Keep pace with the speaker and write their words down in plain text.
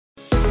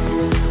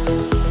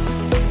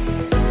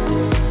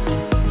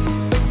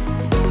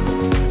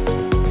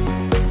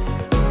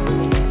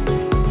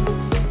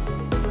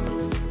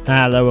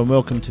Hello and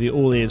welcome to the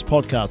All Ears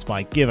podcast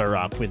by Give a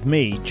Ruck with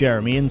me,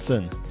 Jeremy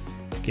Inson.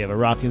 Give a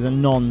Ruck is a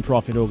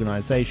non-profit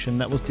organisation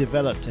that was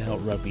developed to help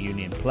rugby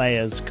union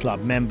players,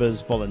 club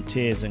members,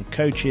 volunteers and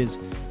coaches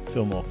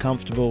feel more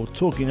comfortable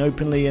talking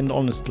openly and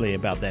honestly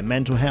about their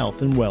mental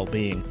health and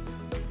well-being.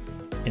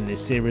 In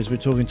this series we're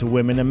talking to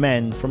women and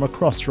men from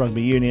across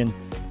rugby union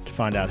to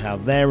find out how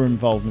their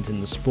involvement in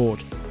the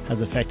sport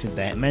has affected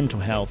their mental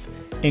health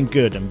in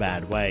good and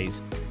bad ways,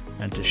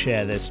 and to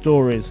share their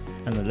stories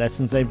and the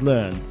lessons they've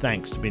learned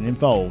thanks to being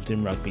involved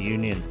in rugby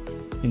union.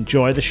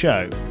 Enjoy the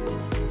show.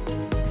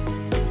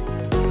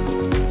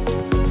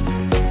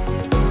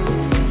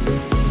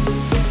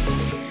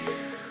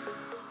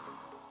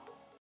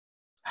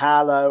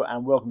 Hello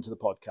and welcome to the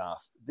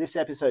podcast. This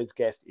episode's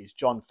guest is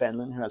John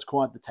Fenlon, who has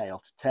quite the tale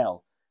to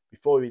tell.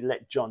 Before we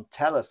let John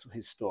tell us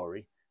his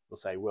story, we'll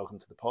say welcome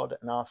to the pod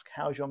and ask,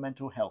 how's your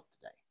mental health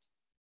today?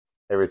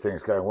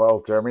 Everything's going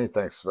well, Jeremy.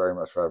 Thanks very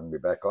much for having me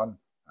back on.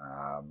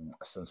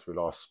 Since we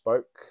last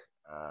spoke,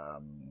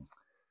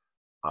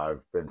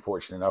 I've been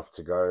fortunate enough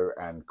to go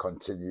and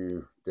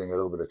continue doing a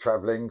little bit of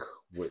traveling,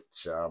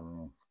 which,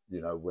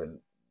 when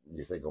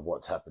you think of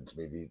what's happened to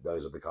me,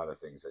 those are the kind of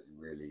things that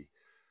you really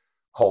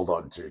hold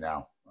on to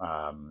now.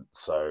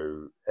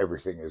 So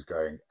everything is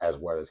going as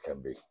well as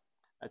can be.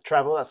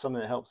 Travel, that's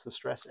something that helps the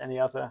stress. Any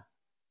other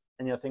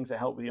things that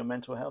help with your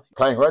mental health?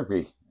 Playing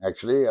rugby,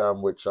 actually,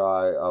 which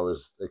I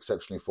was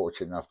exceptionally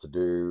fortunate enough to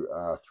do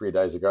 3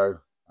 days ago.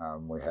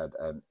 We had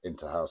an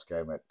inter-house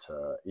game at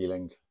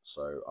Ealing,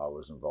 so I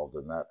was involved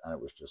in that, and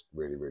it was just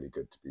really, really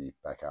good to be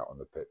back out on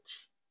the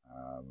pitch.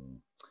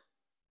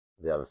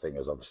 The other thing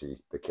is obviously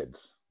the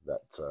kids,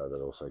 that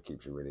also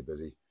keeps you really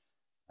busy,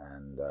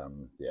 and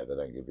they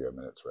don't give you a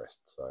minute's rest.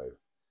 So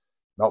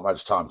not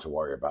much time to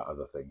worry about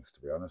other things,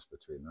 to be honest,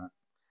 between that.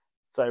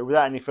 So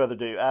without any further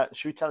ado,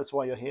 should we tell us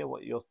why you're here,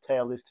 what your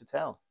tale is to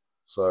tell?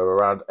 So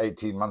around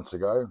 18 months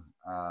ago,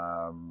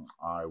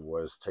 I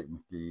was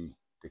technically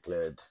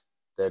declared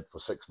dead for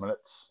 6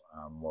 minutes.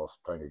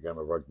 Whilst playing a game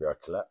of rugby, I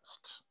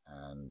collapsed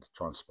and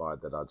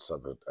transpired that I'd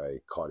suffered a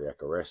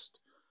cardiac arrest.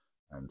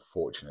 And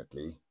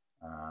fortunately,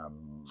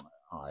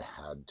 I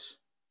had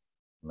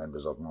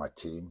members of my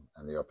team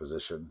and the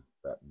opposition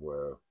that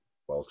were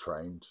well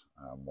trained.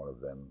 One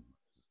of them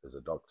is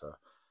a doctor,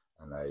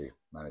 and they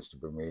managed to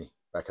bring me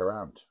back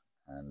around.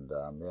 And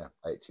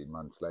 18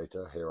 months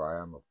later, here I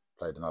am. I've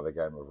played another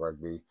game of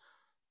rugby.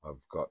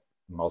 I've got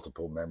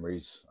multiple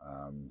memories.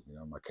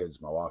 My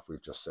kids, my wife,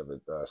 we've just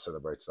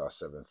celebrated our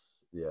 7th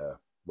year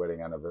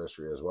wedding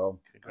anniversary as well.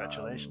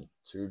 Congratulations.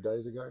 2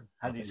 days ago.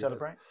 How did you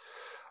celebrate?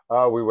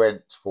 We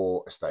went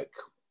for a steak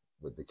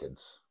with the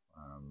kids.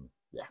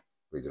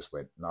 We just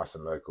went nice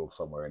and local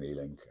somewhere in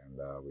Ealing, and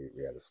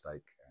we had a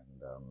steak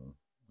and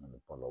a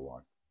bottle of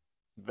wine.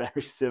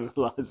 Very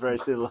civilized, very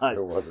civilized.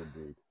 It was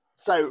indeed.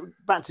 So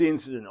back to the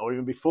incident, or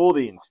even before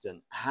the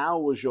incident, how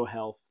was your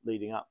health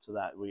leading up to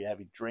that? Were you a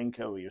heavy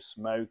drinker? Were you a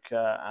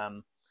smoker?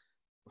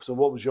 So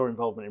what was your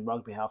involvement in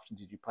rugby? How often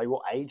did you play?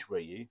 What age were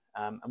you?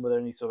 And were there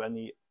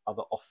any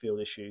other off-field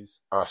issues?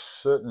 I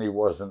certainly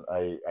wasn't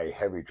a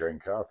heavy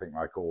drinker. I think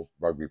like all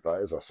rugby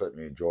players, I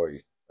certainly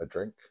enjoy a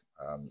drink.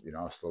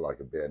 I still like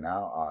a beer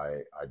now.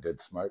 I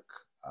did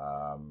smoke.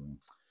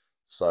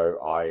 So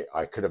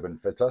I could have been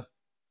fitter,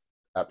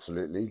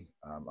 absolutely,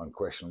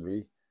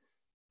 unquestionably.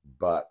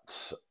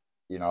 But,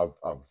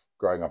 I've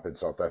growing up in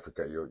South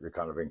Africa, you're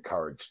kind of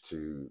encouraged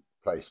to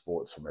play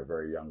sports from a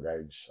very young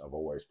age. I've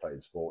always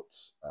played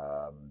sports.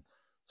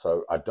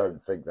 So I don't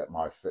think that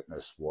my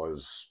fitness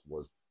was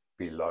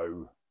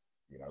below,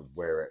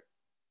 where it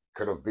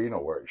could have been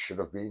or where it should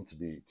have been to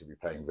be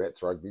playing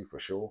vets rugby for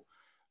sure.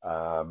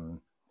 I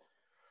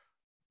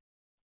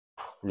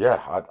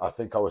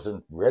think I was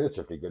in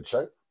relatively good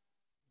shape,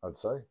 I'd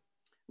say.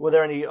 Were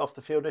there any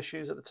off-the-field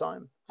issues at the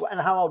time? And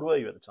how old were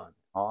you at the time?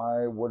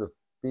 I would have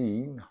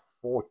been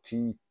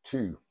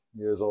 42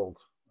 years old.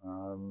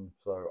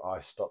 So I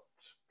stopped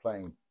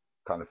playing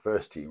kind of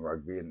first team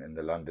rugby in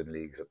the London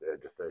leagues at the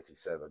age of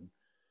 37.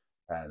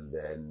 And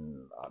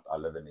then I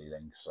live in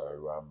Ealing.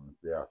 So,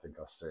 I think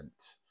I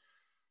sent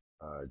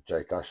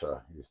Jake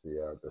Usher, who's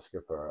the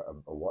skipper,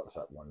 a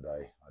WhatsApp one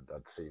day.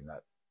 I'd seen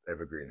that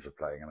Evergreens were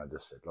playing, and I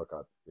just said, look,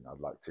 I'd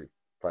like to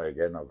play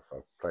again.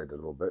 I've played a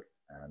little bit,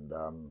 and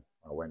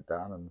I went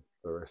down, and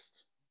the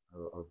rest,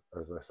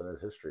 as they say,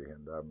 is history.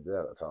 And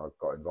that's how I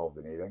got involved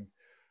in Ealing.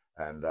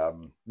 And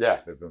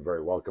they've been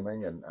very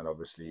welcoming, and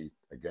obviously,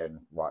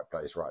 again, right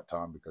place, right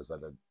time, because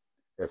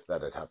if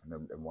that had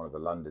happened in one of the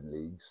London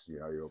leagues,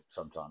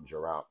 sometimes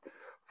you're out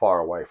far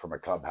away from a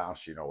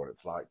clubhouse. You know what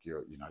it's like.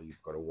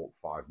 You've got to walk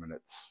 5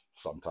 minutes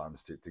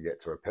sometimes to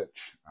get to a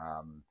pitch.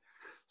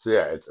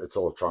 It's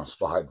all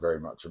transpired very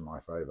much in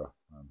my favour,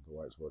 the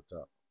way it's worked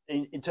out.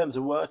 In terms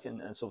of work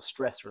and sort of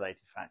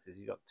stress-related factors,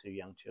 you've got 2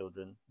 young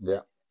children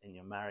in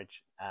your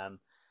marriage, and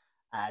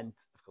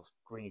of course,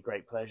 bring you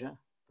great pleasure.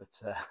 But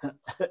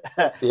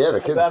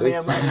the kids do.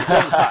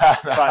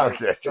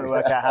 Trying to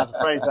work out how to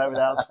phrase that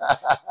without.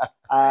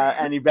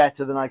 any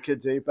better than I could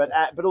do.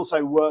 But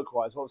also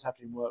work-wise, what was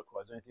happening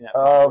work-wise? Anything that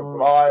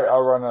I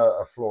run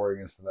a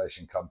flooring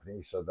installation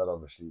company, so that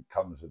obviously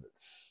comes with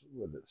its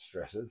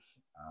stresses.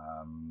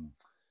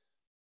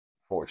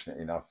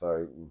 Fortunately enough,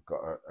 though, we've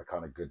got a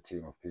kind of good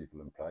team of people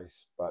in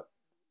place. But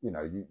you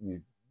know,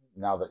 you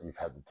now that you've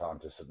had the time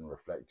to sit and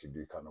reflect, you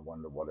do kind of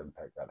wonder what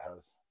impact that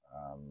has.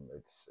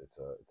 It's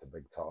a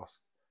big task,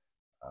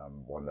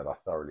 one that I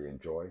thoroughly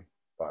enjoy,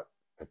 but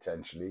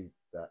potentially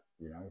that,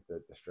 you know,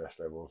 the stress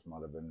levels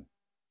might have been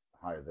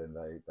higher than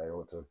they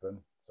ought to have been.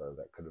 So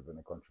that could have been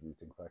a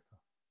contributing factor.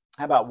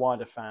 How about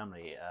wider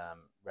family,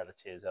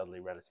 relatives, elderly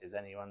relatives?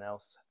 Anyone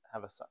else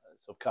have a sort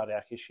of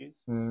cardiac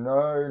issues?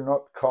 No,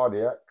 not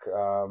cardiac.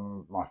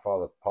 My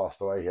father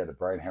passed away. He had a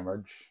brain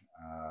hemorrhage.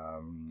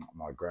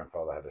 My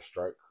grandfather had a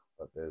stroke,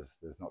 but there's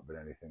not been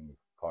anything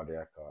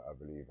cardiac. I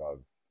believe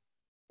I've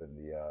been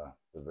the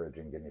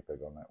virgin guinea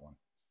pig on that one.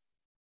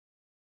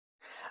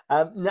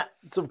 Now,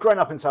 sort of growing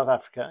up in South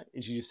Africa,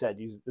 as you just said,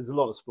 there's a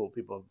lot of sport.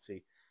 People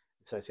obviously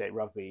associate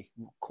rugby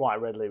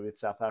quite readily with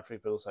South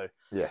Africa, but also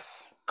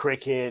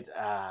cricket,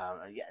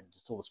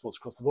 just all the sports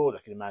across the board,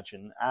 I can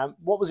imagine.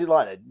 What was it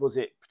like then? Was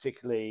it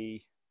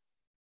particularly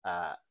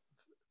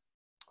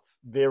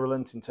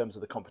virulent in terms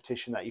of the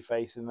competition that you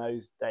faced in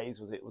those days?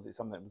 Was it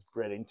something that was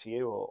bred into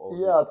you? Or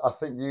yeah, I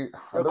think you're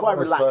quite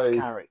a relaxed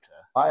character.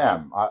 I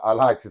am. I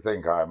like to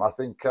think I am. I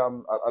think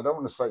I don't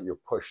want to say you're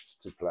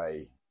pushed to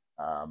play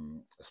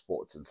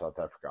sports in South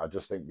Africa. I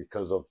just think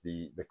because of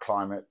the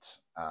climate,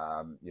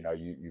 you know,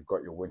 you've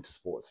got your winter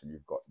sports and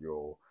you've got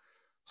your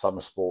summer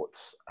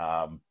sports,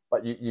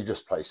 but you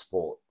just play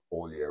sport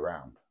all year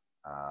round.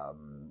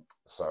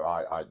 So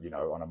I you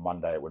know, on a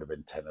Monday it would have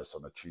been tennis,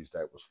 on a Tuesday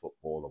it was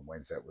football, on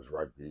Wednesday it was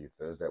rugby,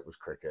 Thursday it was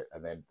cricket,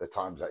 and then the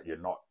times that you're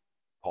not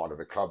part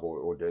of a club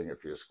or doing it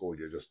for your school,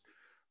 you're just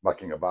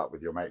mucking about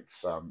with your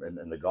mates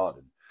in the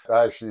garden.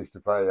 I actually used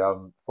to play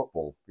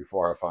football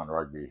before I found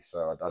rugby,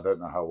 so I don't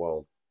know how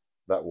well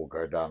that will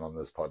go down on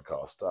this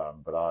podcast,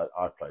 but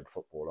I played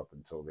football up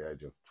until the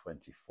age of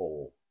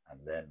 24 and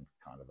then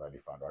kind of only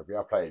found rugby.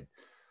 I played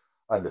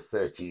under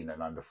 13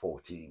 and under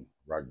 14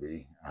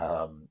 rugby,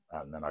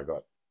 and then I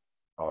got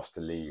asked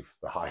to leave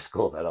the high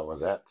school that I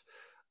was at,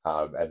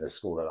 and the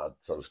school that I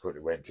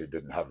subsequently went to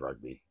didn't have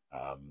rugby.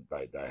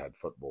 They had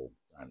football,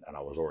 and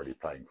I was already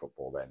playing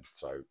football then,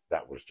 so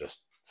that was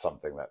just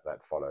something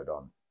that followed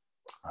on.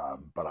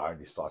 But I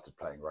only started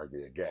playing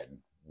rugby again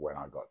when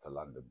I got to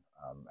London,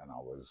 and I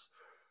was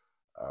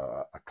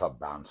a club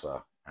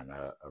bouncer, and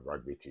a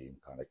rugby team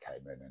kind of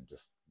came in and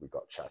we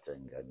got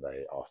chatting, and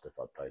they asked if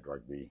I played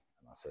rugby,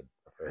 and I said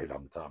a very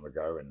long time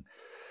ago, and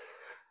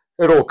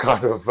it all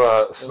kind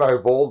of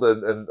snowballed,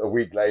 and a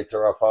week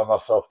later I found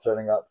myself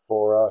turning up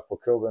for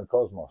Kilburn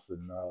Cosmos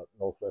in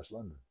northwest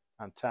London.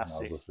 Fantastic.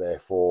 And I was there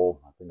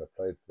I think I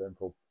played for them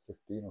for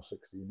 15 or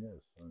 16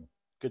 years. So.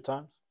 Good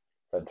times?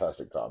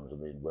 Fantastic times. I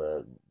mean,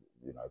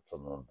 you know,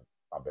 some of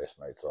our best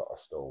mates are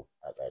still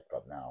at that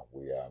club now.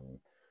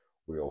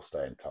 We all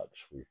stay in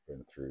touch. We've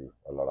been through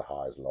a lot of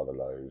highs, a lot of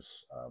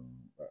lows,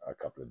 a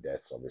couple of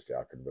deaths. Obviously,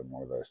 I could have been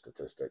one of those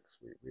statistics.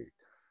 We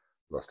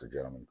lost a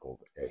gentleman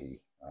called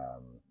Ehi,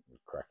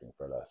 cracking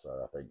fella.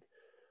 So I think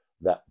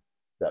that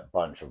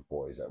bunch of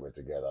boys that were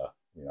together,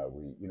 you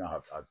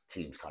know, our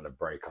teams kind of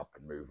break up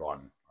and move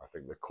on. I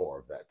think the core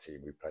of that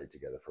team, we played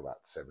together for about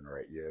 7 or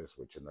 8 years,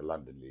 which in the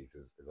London leagues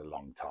is a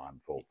long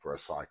time for a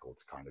cycle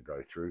to kind of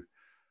go through.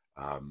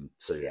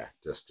 So yeah,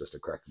 just a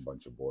cracking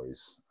bunch of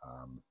boys.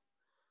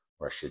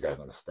 We're actually going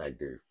on a stag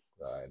do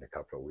in a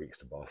couple of weeks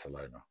to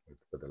Barcelona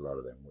with a lot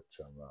of them, which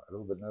I'm a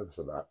little bit nervous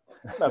about.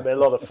 That'll be a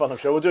lot of fun, I'm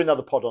sure. We'll do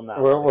another pod on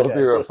that. We'll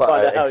do a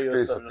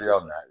exclusively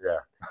on that, yeah.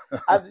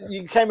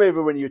 You came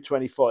over when you were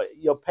 24.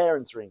 Your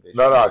parents are English?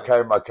 No, I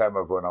came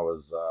over when I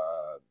was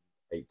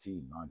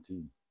 18,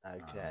 19.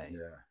 Okay.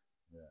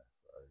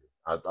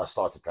 So I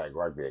started playing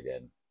rugby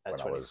again At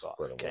when I was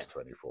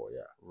 24, yeah.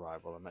 Right,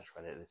 well, I'm much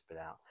ready to edit this bit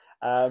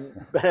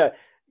out.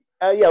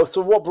 Yeah,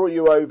 so what brought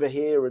you over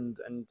here, and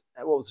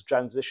what was the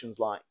transitions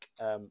like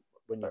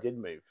when you did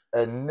move?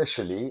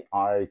 Initially,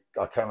 I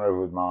came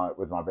over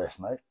with my best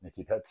mate,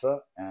 Nicky Petzer,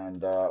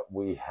 and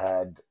we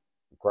had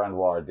grand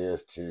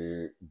ideas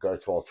to go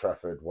to Old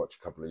Trafford, watch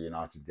a couple of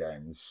United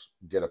games,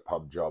 get a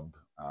pub job,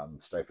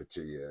 stay for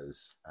 2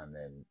 years, and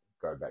then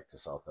go back to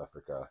South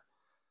Africa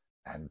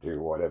and do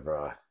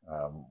whatever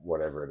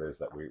it is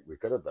that we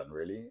could have done,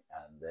 really.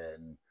 And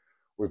then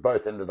we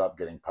both ended up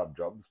getting pub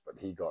jobs, but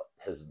he got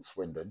his in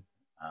Swindon.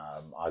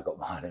 I got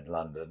mine in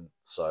London.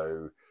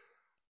 So,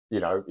 you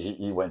know,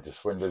 he went to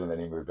Swindon and then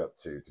he moved up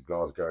to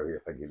Glasgow. I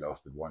think he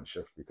lasted one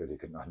shift because he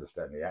couldn't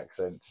understand the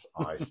accents.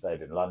 I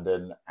stayed in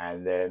London,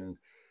 and then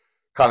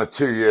kind of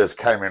 2 years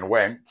came and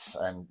went,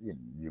 and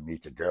you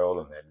meet a girl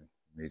and then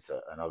meet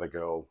another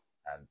girl.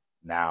 And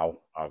now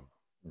I'm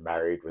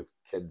married with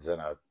kids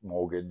and a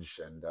mortgage,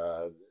 and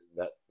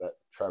that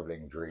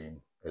traveling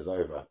dream is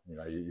over. You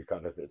know, you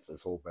kind of, it's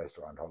all based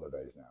around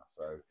holidays now.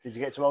 So, did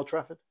you get to Old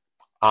Trafford?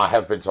 I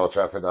have been to Old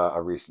Trafford. I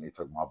recently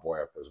took my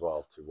boy up as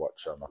well to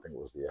watch. I think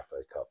it was the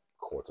FA Cup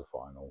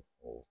quarter-final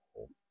or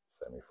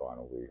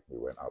semi-final, we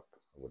went up.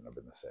 It wouldn't have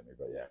been the semi,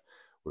 but yeah,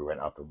 we went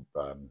up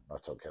and I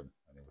took him,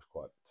 and he was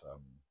quite,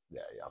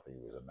 I think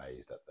he was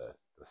amazed at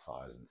the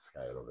size and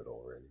scale of it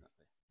all, really.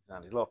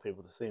 A lot of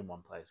people to see in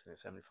one place, and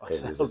it's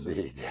 75,000. It is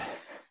indeed, yeah.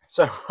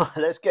 So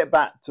let's get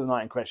back to the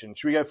night in question.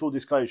 Should we go full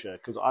disclosure?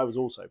 Because I was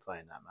also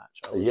playing that match.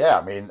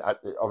 I mean,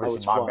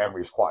 obviously my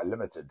memory is quite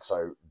limited,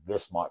 so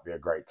this might be a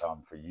great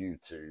time for you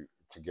to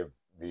give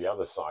the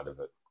other side of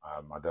it.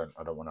 I don't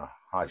want to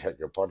hijack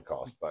your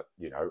podcast, but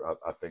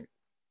I think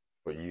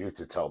for you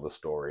to tell the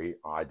story,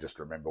 I just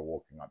remember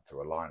walking up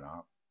to a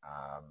lineup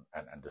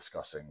and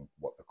discussing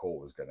what the call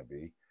was going to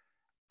be,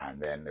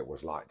 and then it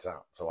was lights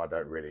out. So I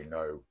don't really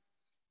know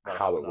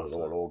how it was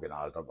all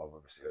organised. I've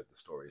obviously heard the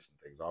stories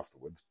and things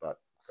afterwards, but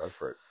go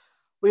for it.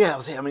 Well, yeah, that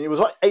was it. I mean, it was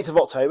like 8th of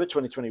October,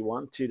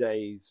 2021, 2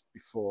 days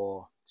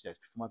before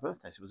my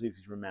birthday, so it was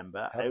easy to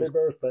remember. Happy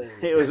birthday.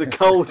 It was a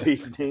cold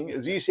evening. It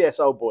was UCS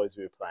Old Boys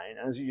we were playing,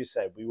 and as you just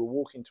said, we were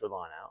walking to a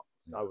line out.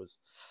 I was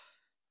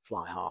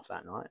fly half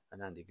that night,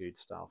 an Andy Good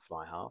style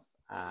fly half,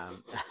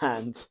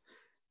 and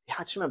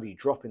I just remember you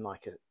dropping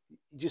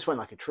you just went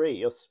like a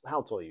tree.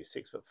 How tall are you?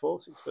 6'4",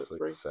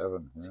 6'3",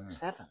 6'7",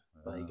 6'7".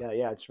 There you go.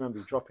 Yeah, I just remember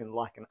you dropping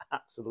like an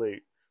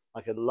absolute,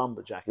 like a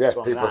lumberjack. Yeah,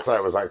 people say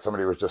it was like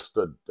somebody was just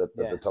stood at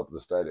the top of the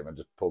stadium and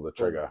just pulled the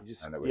trigger,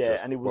 and it was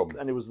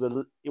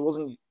it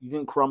wasn't. You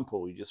didn't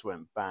crumple. You just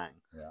went bang.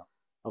 Yeah.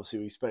 Obviously,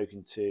 we've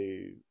spoken to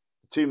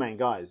the two main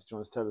guys. Do you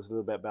want to tell us a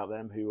little bit about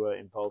them who were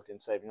involved in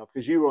saving off?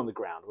 Because you were on the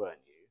ground, weren't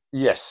you?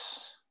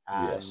 Yes.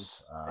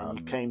 Yes. And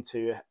you came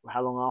to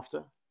how long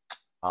after?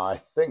 I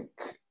think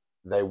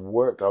they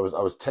worked. I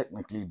was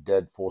technically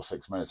dead for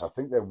 6 minutes. I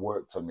think they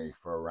worked on me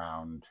for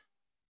around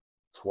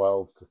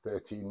 12 to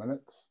 13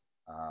 minutes.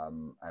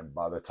 And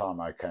by the time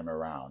I came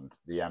around,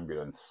 the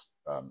ambulance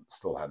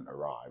still hadn't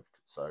arrived.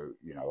 So,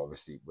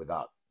 obviously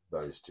without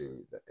those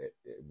two, it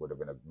would have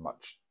been a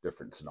much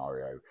different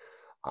scenario.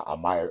 I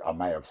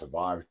may have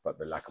survived, but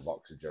the lack of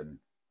oxygen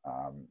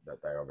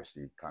that they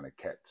obviously kind of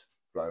kept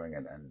flowing,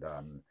 and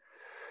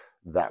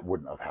that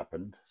wouldn't have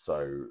happened.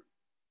 So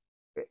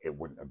it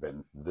wouldn't have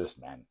been this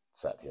man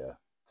sat here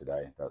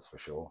today, that's for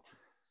sure.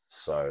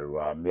 So,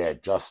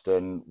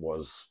 Justin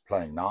was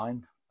playing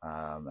 9,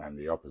 and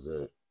the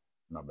opposite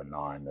number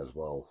 9 as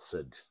well,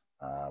 Sid,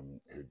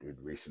 who'd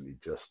recently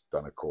just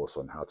done a course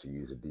on how to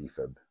use a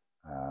defib.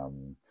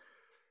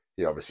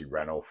 He obviously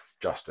ran off.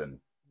 Justin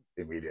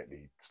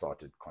immediately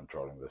started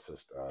controlling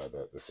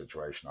the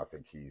situation. I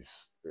think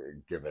he's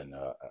given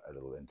a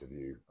little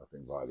interview, I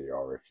think via the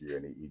RFU,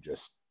 and he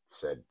just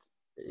said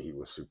he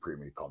was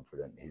supremely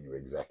confident. He knew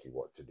exactly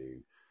what to do,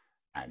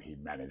 and he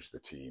managed the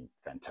team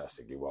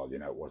fantastically well.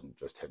 It wasn't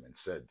just him and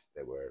Sid.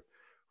 There were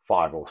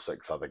 5 or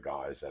 6 other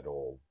guys that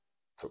all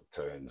took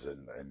turns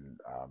in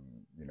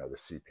the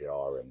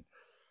CPR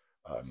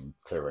and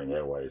clearing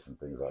airways and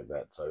things like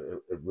that.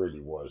 So it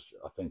really was,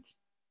 I think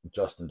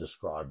Justin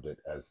described it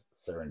as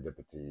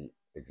serendipity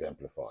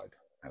exemplified.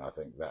 And I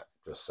think that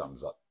just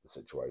sums up the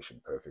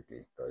situation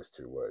perfectly, those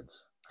 2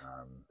 words.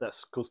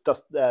 That's of course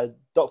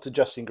Dr.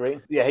 Justin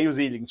Green. Yeah, he was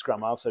the leading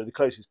scrum half, so the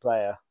closest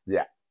player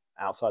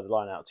outside the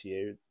line out to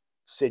you.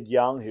 Sid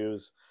Young, who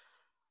was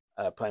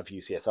playing for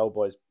UCS Old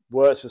Boys,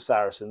 works for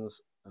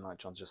Saracens, and like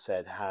John just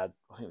said, I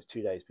think it was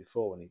 2 days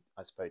before when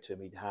I spoke to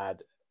him,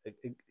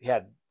 he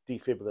had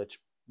defibrillator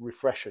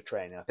refresher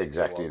training.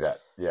 Exactly that,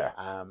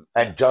 yeah.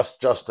 And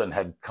Justin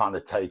had kind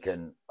of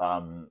taken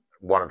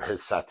one of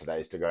his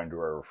Saturdays to go and do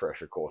a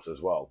refresher course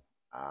as well.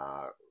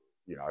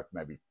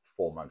 Maybe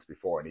 4 months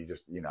before, and he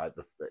just,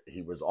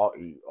 he was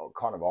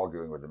kind of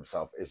arguing with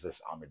himself: is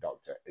this, I'm a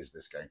doctor, is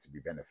this going to be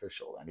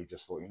beneficial? And he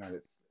just thought,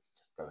 let's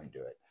just go and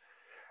do it.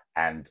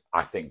 And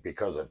I think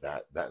because of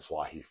that, that's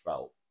why he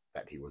felt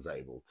that he was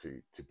able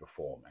to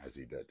perform as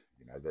he did.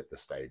 That the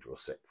stage was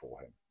set for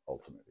him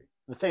ultimately.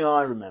 The thing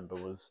I remember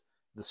was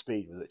the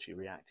speed with which he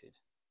reacted.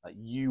 Like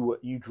you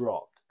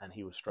dropped, and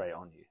he was straight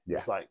on you. Yeah. It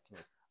was like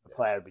the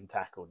player had been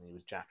tackled, and he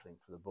was jackling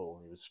for the ball,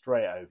 and he was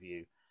straight over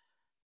you.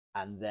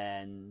 And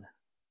then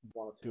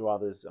 1 or 2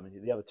 others. I mean,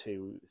 the other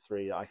 2,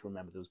 3 I can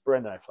remember. There was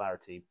Brendan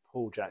O'Flaherty,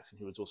 Paul Jackson,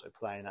 who was also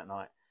playing that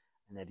night,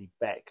 and Eddie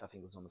Beck, I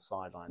think, was on the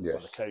sidelines, one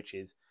of the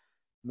coaches.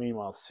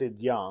 Meanwhile, Sid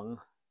Young,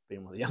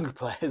 being one of the younger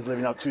players,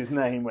 living up to his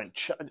name,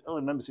 I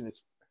remember seeing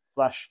this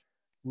flash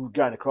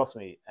going across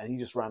me, and he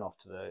just ran off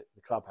to the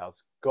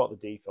clubhouse, got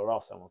the defib, or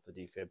asked someone for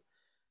the defib,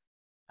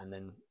 and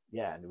then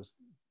and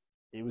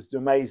it was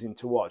amazing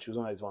to watch. It was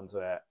one of those ones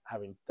where,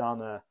 having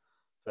done a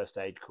first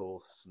aid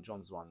course, St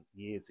John's one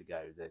years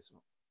ago, there's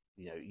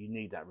you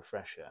need that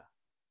refresher,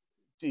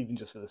 even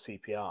just for the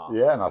CPR.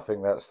 Yeah, and I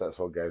think that's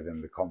what gave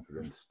them the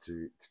confidence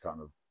to kind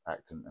of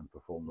act and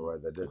perform the way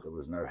they did. There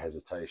was no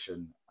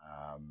hesitation.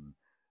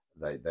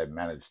 They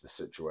managed the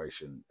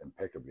situation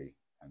impeccably,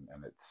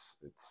 and it's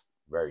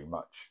very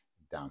much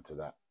down to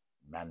that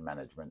man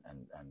management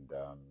and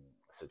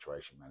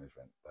situation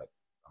management that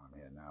I'm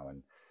here now,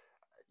 and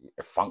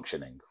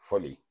functioning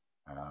fully,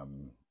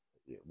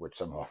 which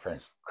some of our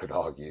friends could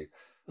argue,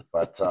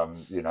 but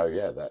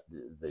that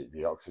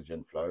the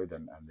oxygen flowed,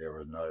 and there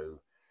were no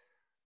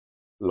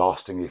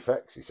lasting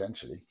effects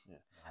essentially. Yeah.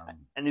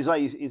 And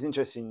it's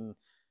interesting.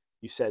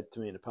 You said to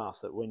me in the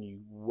past that when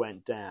you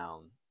went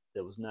down,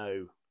 there was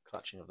no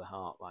clutching of the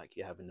heart like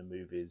you have in the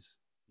movies.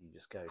 You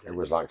just go down. It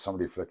was like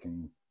somebody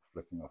flicking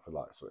off a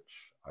light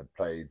switch. I'd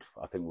played,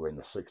 I think we were in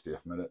the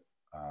 60th minute.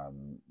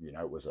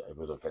 It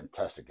was a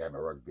fantastic game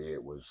of rugby.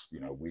 It was,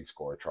 we'd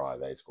score a try,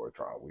 they'd score a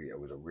try. It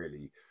was a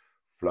really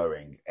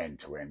flowing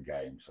end-to-end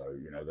game. So,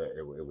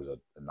 it was a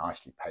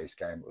nicely paced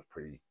game. It was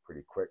pretty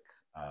quick.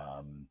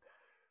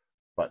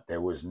 But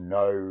there was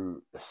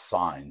no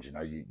signs,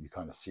 you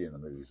kind of see in the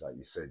movies, like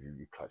you said,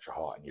 you clutch your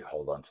heart and you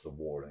hold onto the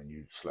wall and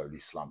you slowly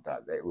slump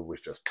out. It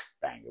was just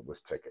bang, it was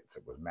tickets.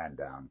 It was man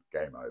down,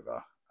 game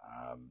over.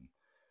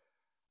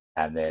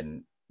 And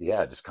then,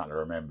 I just kind of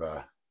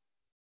remember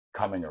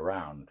coming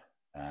around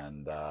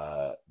and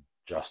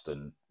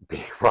Justin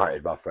being right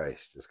in my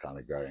face, just kind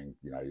of going,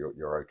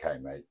 you're okay,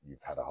 mate.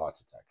 You've had a heart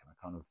attack.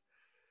 And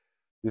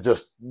you're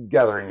just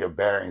gathering your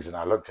bearings. And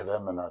I looked at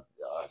him and I'd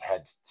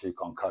had 2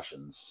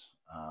 concussions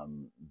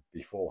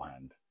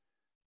beforehand.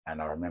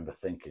 And I remember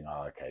thinking,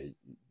 okay,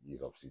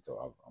 he's obviously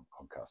thought, I'm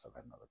concussed. I've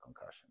had another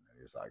concussion. And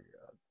he was like,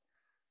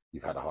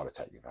 you've had a heart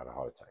attack. You've had a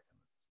heart attack.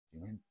 Do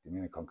you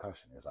mean a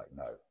concussion? He was like,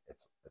 no,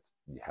 it's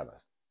you had a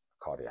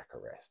cardiac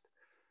arrest.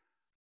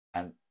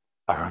 And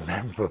I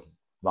remember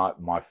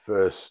my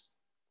first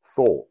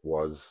thought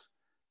was,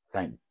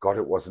 thank God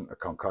it wasn't a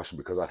concussion,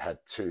 because I'd had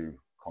 2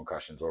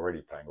 concussions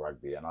already playing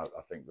rugby. And I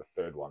think the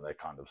third one, they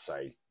kind of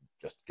say,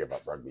 just give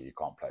up rugby, you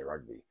can't play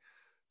rugby.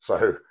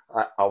 So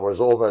I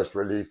was almost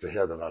relieved to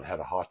hear that I'd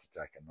had a heart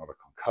attack and not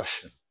a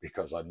concussion,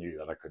 because I knew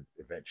that I could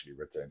eventually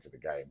return to the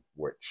game,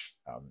 which,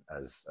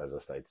 as I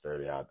stated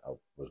earlier, I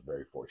was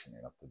very fortunate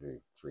enough to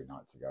do 3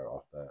 nights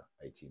ago after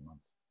 18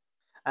 months.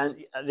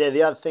 And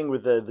the other thing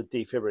with the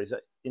defibrillator is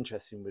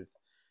interesting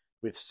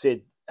with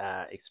Sid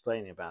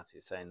explaining about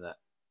it, saying that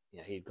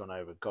he'd gone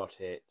over, got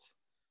it,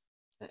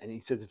 and he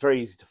says it's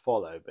very easy to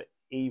follow, but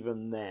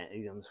even then,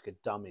 he's almost like a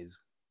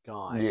dummy's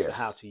guide for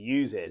how to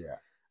use it.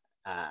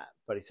 Yeah.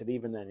 But he said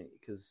even then,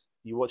 because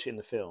you watch it in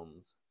the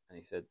films, and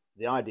he said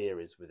the idea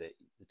is with it,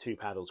 the 2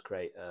 paddles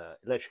create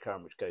electric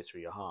current which goes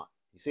through your heart.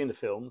 You see in the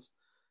films,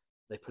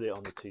 they put it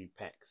on the 2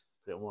 pecs,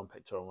 put it on one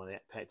pectoral, one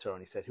pectoral,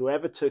 and he said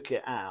whoever took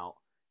it out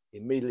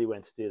immediately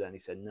went to do that, and he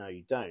said no,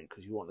 you don't,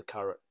 because you want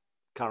the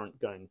current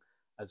going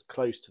as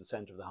close to the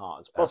center of the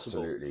heart as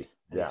possible. Absolutely.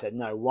 And he said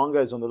no, one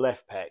goes on the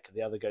left pec,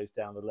 the other goes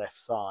down the left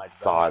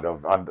side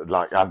of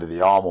under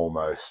the arm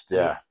almost.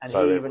 Yeah. And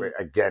so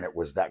it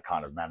was that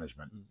kind of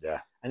management. Yeah.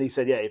 And he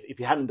said, if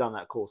he hadn't done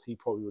that course, he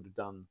probably would have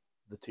done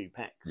the 2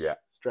 pecs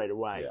straight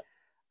away.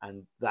 Yeah.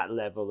 And that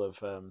level of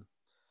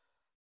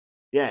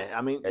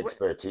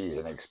expertise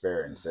and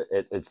experience.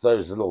 It's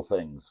those little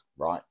things,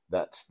 right?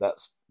 That's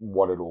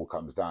what it all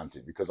comes down to,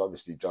 because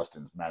obviously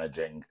Justin's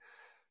managing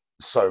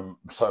so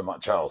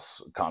much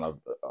else kind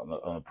of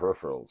on the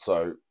peripheral.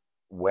 So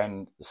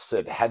when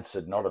Sid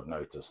not have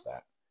noticed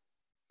that,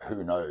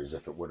 who knows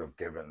if it would have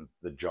given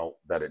the jolt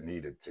that it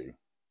needed to,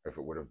 if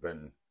it would have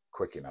been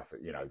quick enough.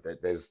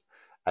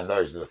 And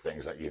those are the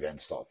things that you then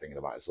start thinking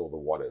about. It's all the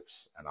what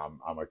ifs. And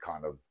I'm a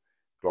kind of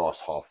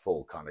glass half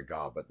full kind of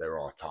guy, but there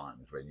are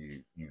times when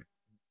you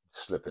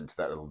slip into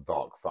that little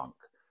dark funk,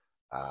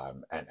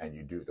 and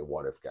you do the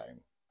what if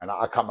game. And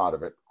I come out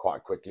of it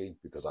quite quickly,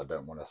 because I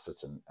don't want to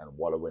sit and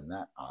wallow in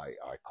that. I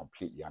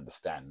completely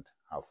understand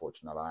how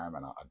fortunate I am,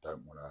 and I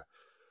don't want to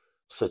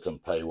sit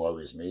and play woe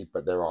is me.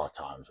 But there are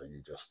times when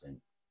you just think,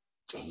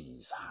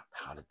 geez,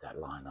 how did that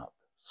line up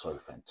so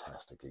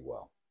fantastically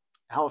well?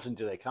 How often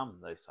do they come,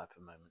 those type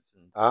of moments?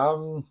 And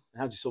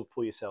how do you sort of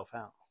pull yourself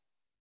out?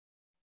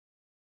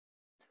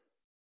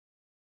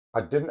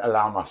 I didn't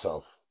allow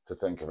myself to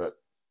think of it,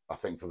 I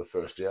think, for the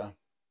first year.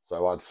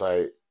 So I'd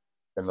say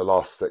in the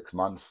last 6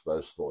 months,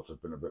 those thoughts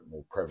have been a bit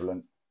more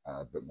prevalent,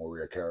 a bit more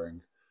reoccurring.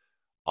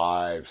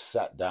 I've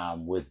sat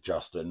down with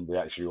Justin. We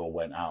actually all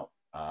went out.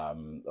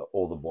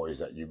 All the boys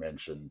that you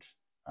mentioned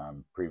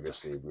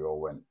previously, we all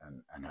went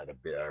and had a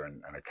beer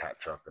and a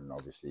catch up. And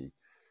obviously,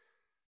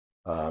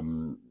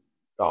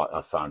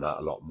 I found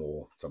out a lot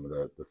more, some of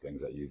the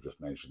things that you've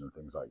just mentioned and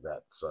things like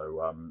that.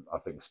 So I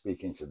think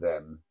speaking to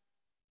them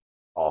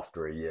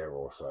after a year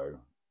or so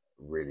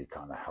really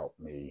kind of helped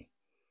me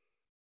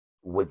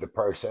with the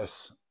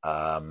process.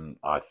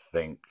 I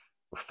think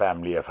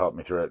family have helped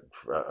me through it.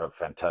 A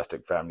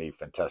fantastic family,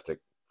 fantastic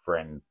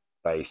friend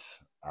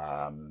base.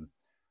 And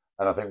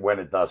I think when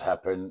it does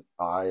happen,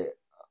 I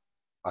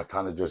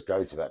kind of just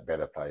go to that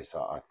better place.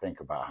 I think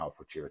about how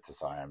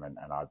fortuitous I am, and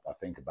I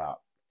think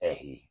about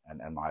Ehi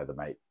and my other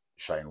mate,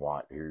 Shane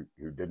White, who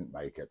didn't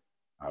make it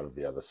out of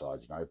the other side.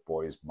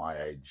 Boys my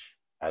age,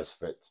 as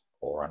fit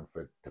or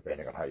unfit,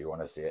 depending on how you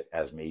want to see it,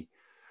 as me,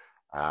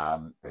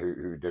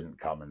 who didn't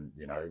come. And,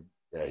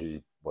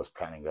 he was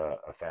planning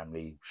a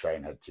family.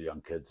 Shane had 2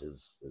 young kids.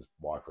 His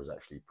wife was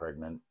actually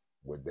pregnant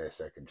with their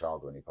second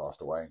child when he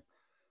passed away.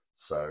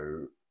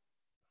 So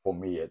for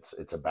me,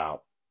 it's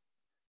about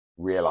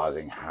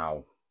realizing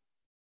how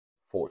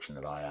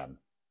fortunate I am,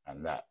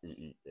 and that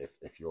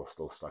if you're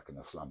still stuck in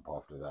a slump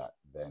after that,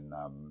 then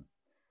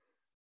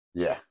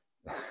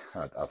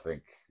I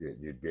think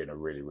you'd be in a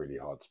really, really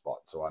hard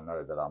spot. So I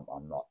know that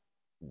I'm not,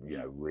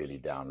 really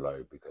down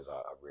low, because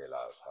I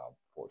realise how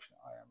fortunate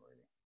I am,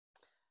 really.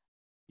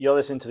 You're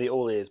listening to the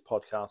All Ears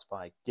podcast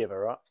by Give a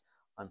Rock.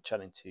 I'm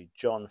chatting to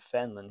John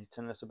Fenlon, who's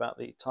telling us about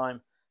the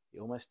time he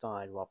almost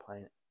died while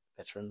playing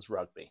veterans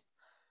rugby.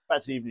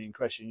 Back to the evening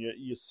question.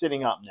 You're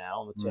sitting up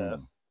now on the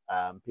turf.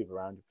 People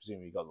around you,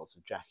 presumably you've got lots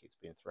of jackets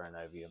being thrown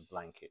over you and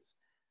blankets.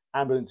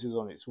 Ambulance is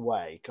on its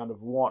way. Kind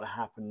of what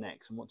happened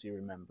next, and what do you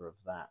remember of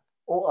that?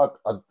 Well,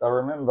 I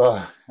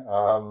remember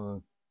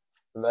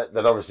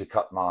that obviously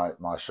cut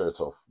my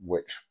shirt off,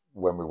 which,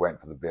 when we went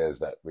for the beers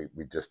that we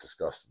just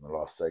discussed in the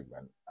last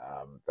segment,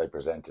 they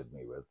presented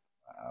me with.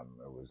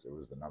 It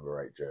was the number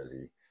 8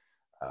 jersey,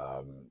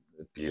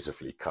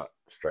 beautifully cut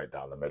straight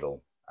down the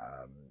middle.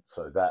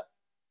 So that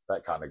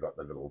kind of got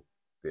the little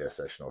beer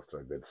session off to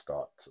a good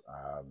start.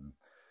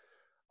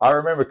 I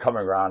remember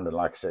coming around, and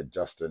like I said,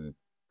 Justin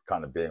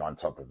kind of being on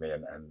top of me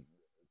and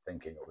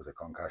thinking it was a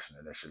concussion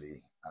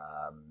initially.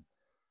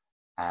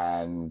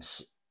 And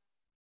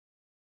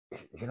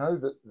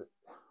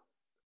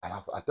and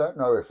I don't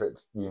know if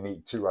it's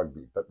unique to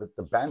rugby, but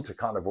the banter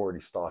kind of already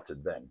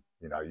started then.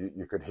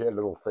 You could hear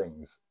little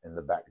things in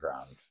the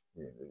background.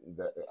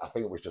 I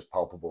think it was just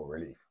palpable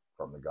relief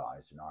from the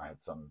guys. I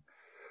had some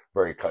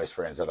very close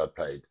friends that I'd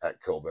played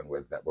at Kilburn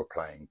with that were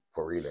playing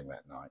for Ealing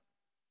that night.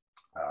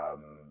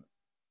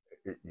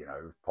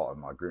 Part of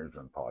my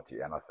groomsmen party,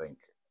 and I think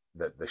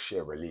that the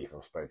sheer relief,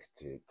 I've spoken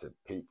to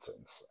Pete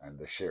since, and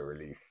the sheer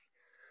relief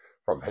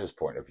from his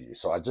point of view.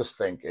 So I just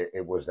think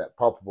it was that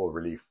palpable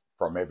relief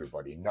from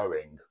everybody,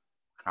 knowing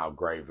how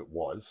grave it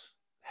was,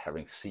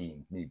 having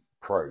seen me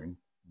prone,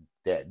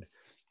 dead,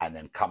 and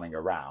then coming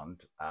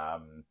around. I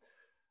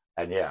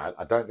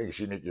don't think it's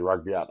unique to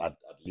rugby. I'd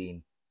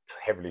lean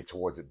heavily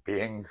towards it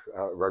being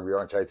rugby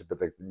orientated, but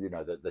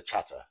the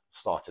chatter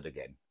started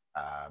again.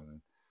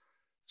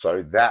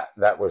 So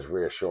that was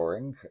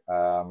reassuring.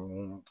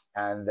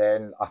 And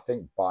then I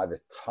think by the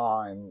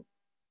time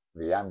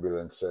the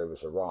ambulance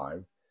service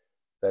arrived,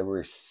 they were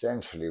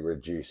essentially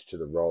reduced to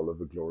the role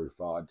of a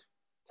glorified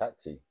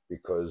taxi,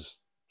 because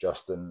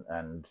Justin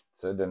and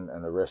Sid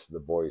and the rest of the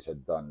boys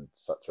had done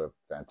such a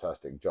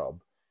fantastic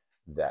job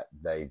that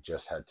they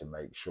just had to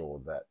make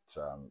sure that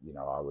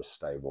I was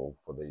stable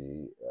for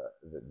the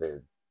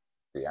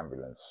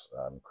ambulance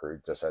crew.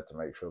 Just had to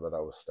make sure that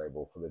I was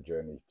stable for the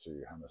journey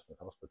to Hammersmith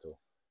Hospital.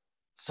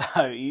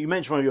 So you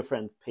mentioned one of your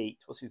friends,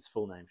 Pete. What's his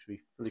full name? Should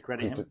we fully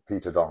credit him?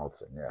 Peter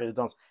Donaldson. Yeah, Peter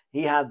Donaldson.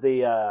 He had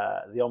the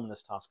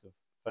ominous task of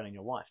phoning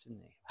your wife,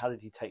 didn't he? How did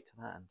he take to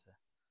that?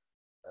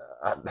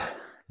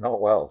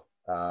 Not well.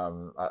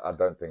 I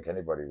don't think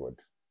anybody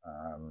would.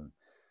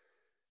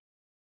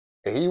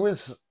 He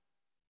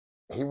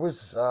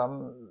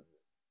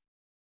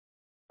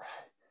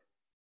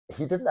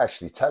didn't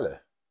actually tell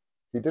her.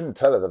 He didn't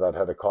tell her that I'd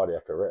had a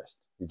cardiac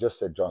arrest. He just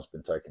said John's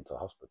been taken to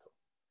hospital.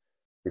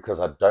 Because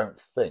I don't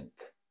think,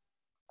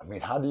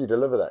 how do you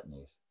deliver that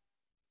news?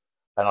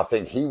 And I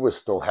think he was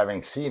still,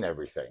 having seen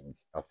everything,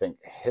 I think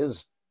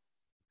his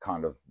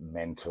kind of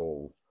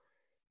mental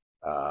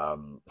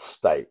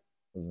state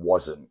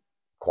wasn't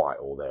quite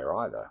all there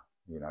either.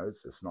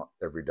 It's not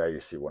every day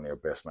you see one of your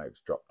best mates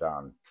drop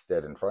down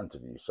dead in front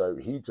of you. So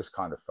he just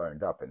kind of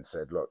phoned up and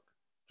said, look,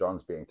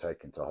 John's being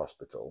taken to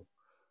hospital.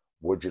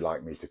 Would you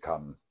like me to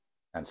come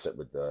and sit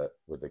with the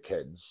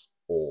kids,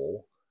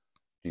 or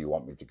do you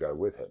want me to go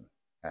with him?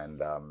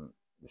 And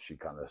she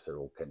kind of said,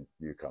 well, can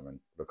you come and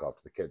look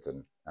after the kids,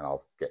 and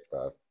I'll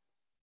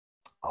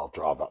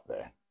drive up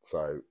there.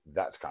 So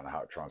that's kind of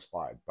how it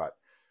transpired. But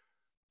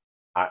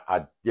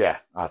I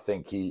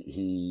think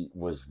he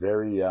was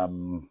very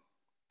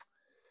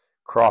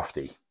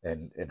crafty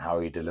in how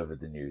he delivered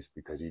the news,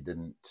 because he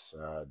didn't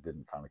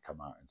kind of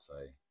come out and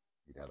say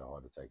he'd had a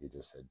heart attack. He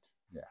just said,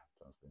 yeah,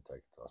 John's been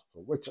taken to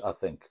hospital, which I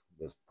think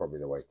was probably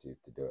the way to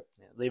do it.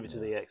 Yeah, leave it to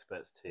the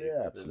experts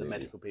the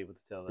medical people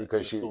to tell that.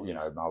 Because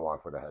my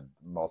wife would have had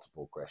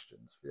multiple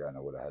questions.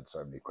 Fiona would have had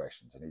so many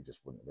questions, and he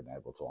just wouldn't have been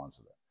able to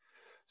answer them.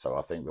 So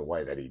I think the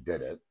way that he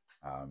did it,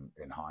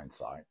 in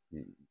hindsight,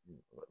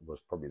 was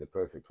probably the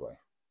perfect way.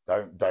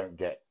 Don't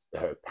get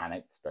her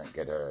panicked. Don't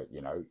get her.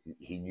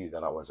 He knew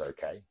that I was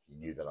okay. He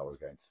knew that I was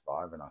going to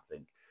survive, and I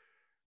think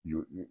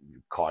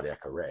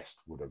cardiac arrest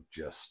would have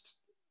just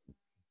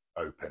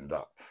opened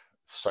up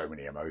so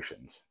many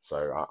emotions.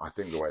 So I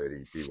think the way that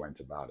he went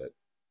about it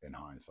in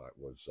hindsight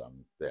was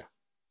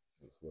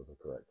was the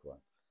correct way.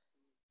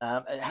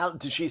 How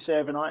did she stay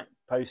overnight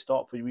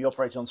post-op? Were we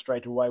operated on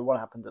straight away? What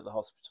happened at the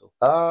hospital?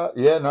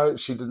 No,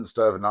 she didn't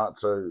stay overnight.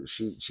 So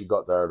she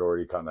got there and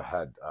already kind of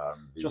had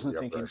she wasn't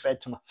thinking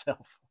bed to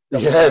myself.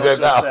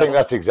 I think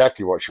that's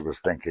exactly what she was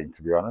thinking,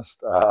 to be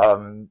honest.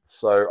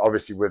 So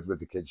obviously with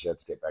the kids, she had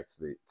to get back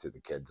to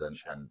the kids, and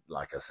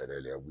like I said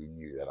earlier, we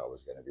knew that I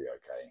was going to be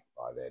okay.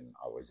 By then,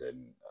 I was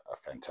in a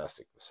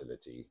fantastic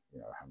facility,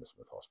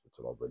 Hammersmith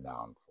Hospital, of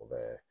renown for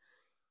their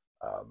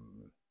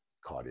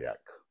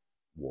cardiac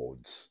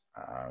wards.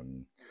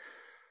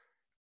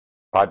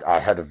 I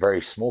had a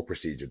very small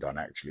procedure done,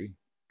 actually,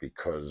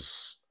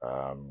 because,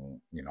 I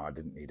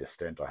didn't need a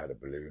stent. I had a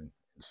balloon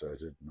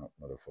inserted, not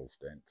a full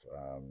stent.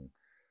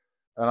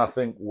 And I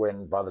think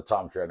by the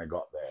time Fiona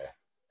got there,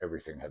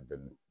 everything had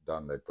been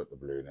done. They put the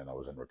balloon in. I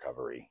was in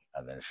recovery,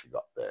 and then she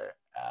got there,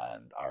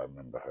 and I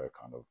remember her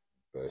kind of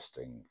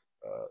bursting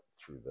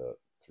through the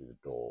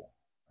door,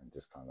 and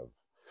just kind of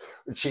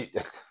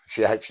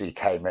she actually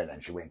came in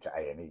and she went to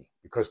A&E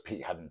because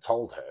Pete hadn't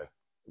told her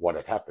what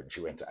had happened.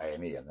 She went to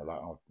A&E, and they're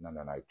like, "Oh, no,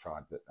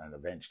 tried that," and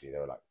eventually they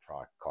were like,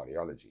 "Try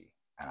cardiology."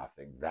 And I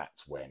think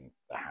that's when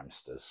the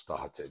hamsters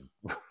started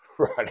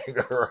running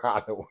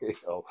around the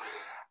wheel.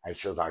 And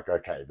she was like,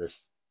 "Okay,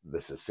 this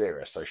is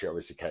serious." So she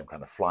obviously came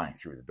kind of flying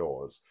through the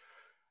doors.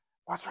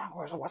 "What's wrong?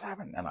 What's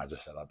happened?" And I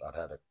just said I'd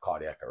had a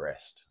cardiac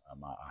arrest.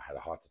 I had a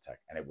heart attack.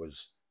 And it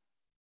was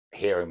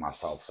hearing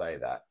myself say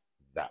that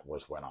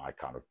was when I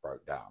kind of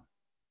broke down,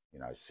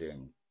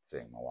 seeing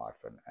my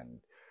wife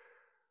and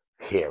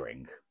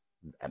hearing,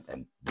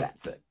 and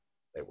that's it.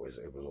 It was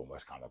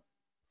almost kind of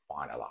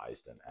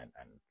finalized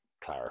and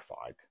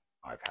clarified.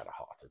 I've had a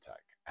heart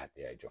attack at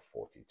the age of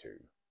 42.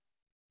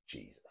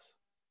 Jesus.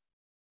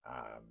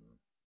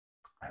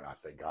 And I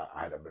think I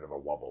had a bit of a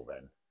wobble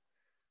then.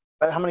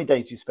 But how many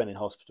days did you spend in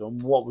hospital?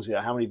 And what was it?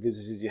 How many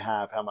visits did you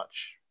have? How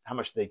much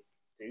did they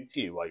do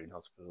to you while you were in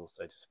hospital,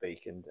 so to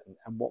speak? And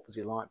what was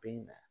it like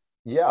being there?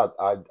 Yeah,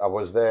 I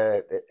was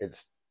there.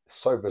 It's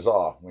so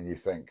bizarre when you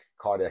think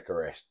cardiac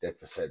arrest, dead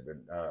for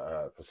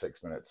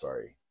 6 minutes.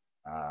 Sorry.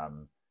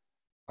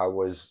 I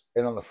was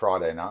in on the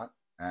Friday night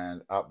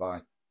and out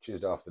by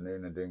Tuesday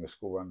afternoon and doing the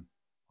school run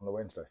on the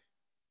Wednesday,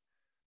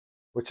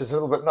 which is a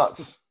little bit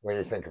nuts when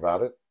you think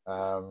about it.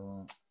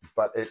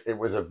 But it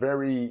was a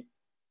very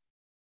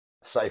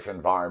safe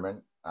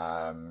environment.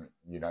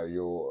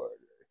 You're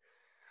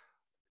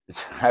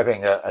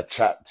having a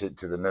chat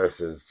to the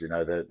nurses.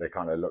 They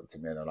kind of looked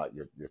at me and they're like,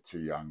 "You're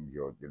too young.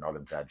 You're not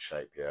in bad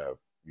shape here."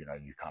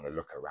 You kind of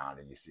look around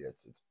and you see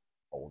it's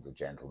older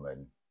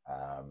gentlemen.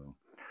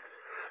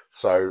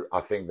 So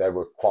I think they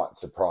were quite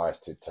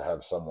surprised to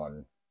have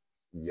someone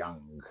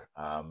younger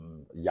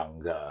on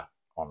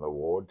the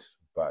ward.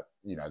 But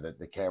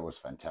the care was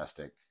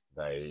fantastic.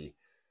 They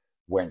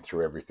went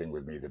through everything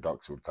with me. The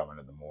doctor would come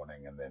in the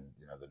morning, and then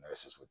the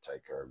nurses would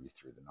take care of you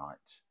through the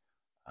night.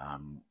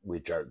 We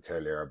joked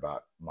earlier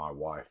about my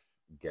wife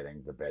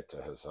getting the bed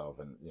to herself,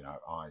 and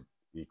I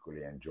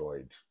equally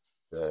enjoyed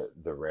the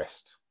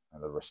rest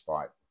and the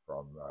respite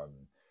from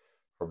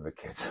the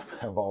kids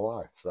and my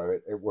wife. So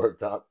it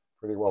worked out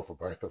pretty well for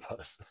both of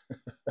us.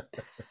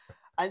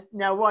 And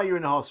now, while you were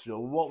in the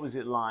hospital, what was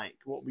it like?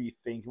 What were you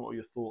thinking? What were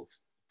your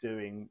thoughts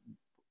doing?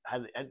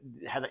 Had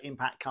the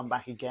impact come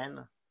back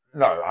again?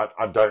 No,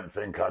 I don't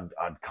think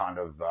I'd kind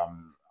of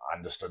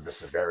understood the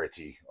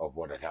severity of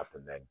what had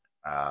happened then.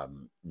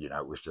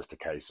 It was just a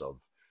case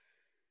of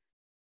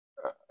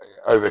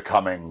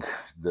overcoming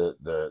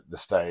the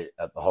stay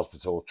at the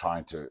hospital,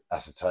 trying to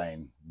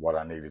ascertain what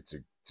I needed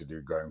to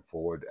do going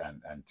forward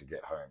and to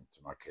get home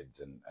to my kids.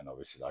 And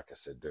obviously, like I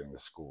said, doing the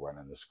school run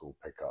and the school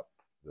pickup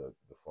the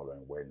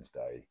following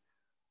Wednesday,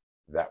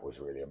 that was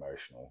really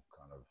emotional,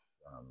 kind of,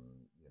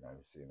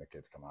 seeing the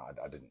kids come out.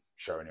 I didn't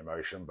show any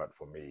emotion, but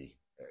for me,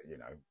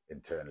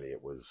 internally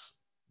it was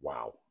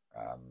wow.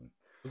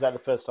 Was that the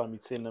first time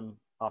you'd seen them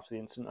after the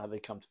incident? Had they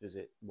come to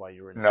visit while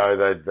you were in? No,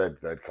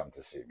 they'd come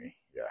to see me.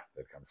 Yeah,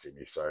 they'd come to see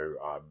me. So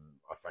I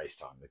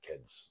FaceTimed the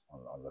kids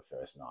on the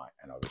first night,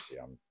 and obviously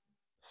I'm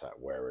sat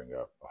wearing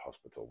a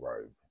hospital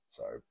robe.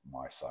 So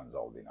my son's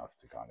old enough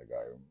to kind of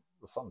go,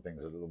 well,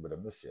 something's a little bit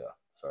amiss here.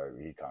 So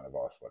he kind of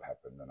asked what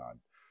happened, and I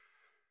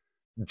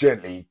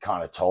gently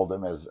kind of told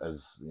him as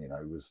he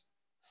was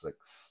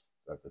 6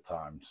 at the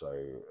time. So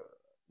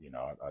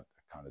I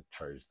kind of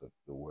chose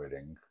the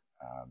wording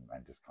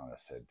and just kind of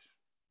said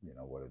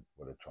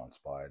what had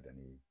transpired, and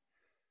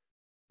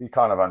he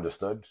kind of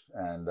understood.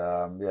 And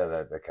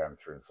they came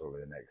through and saw me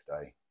the next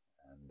day,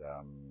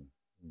 and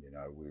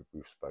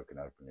we've spoken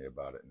openly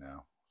about it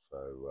now. So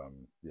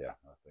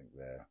I think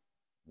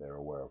they're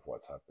aware of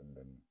what's happened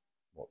and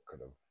what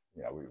could have.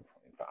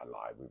 In fact, I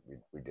lied.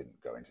 We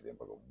didn't go into the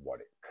impact of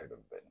what it could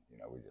have been.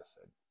 We just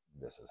said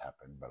this has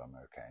happened, but I'm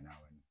okay now,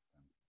 and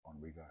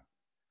on we go.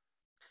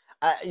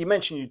 You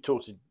mentioned you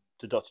talked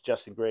to Dr.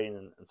 Justin Green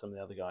and some of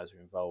the other guys who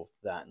were involved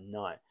that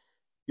night.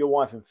 Your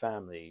wife and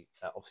family,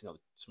 obviously not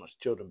so much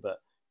children,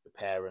 but your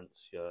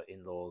parents, your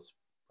in-laws,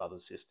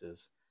 brothers,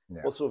 sisters.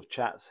 Yeah. What sort of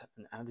chats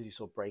and how did you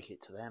sort of break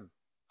it to them?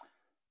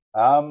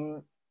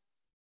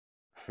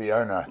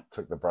 Fiona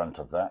took the brunt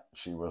of that.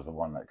 She was the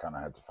one that kind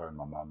of had to phone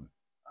my mum.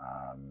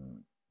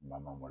 My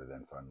mum would have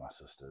then phoned my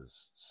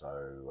sisters. So,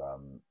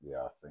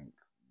 I think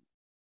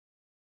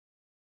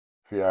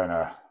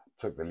Fiona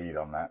took the lead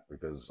on that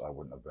because I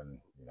wouldn't have been,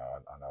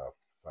 I know I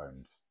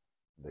phoned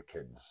the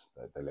kids.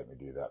 They let me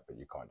do that, but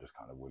you can't just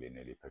kind of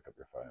willy-nilly pick up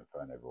your phone and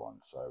phone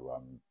everyone.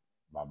 So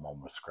my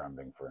mum was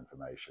scrambling for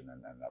information,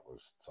 and that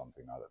was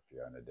something that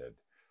Fiona did.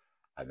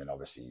 And then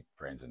obviously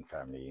friends and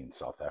family in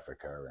South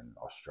Africa and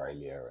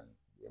Australia and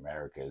the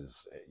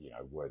Americas,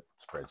 word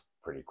spreads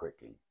pretty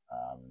quickly.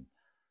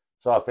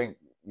 So I think,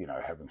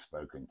 having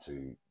spoken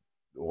to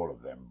all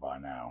of them by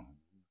now,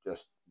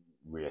 just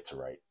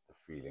reiterate the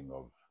feeling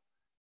of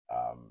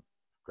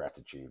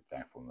gratitude,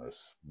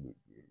 thankfulness.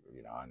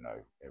 I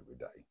know every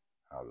day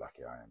how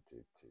lucky I am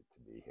to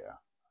be here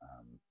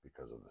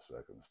because of the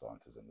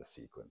circumstances and the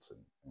sequence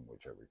in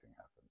which everything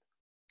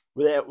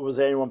happened. Was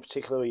there anyone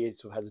particular where you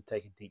sort of had to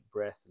take a deep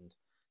breath and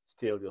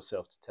steel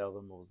yourself to tell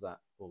them, or was that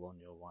all on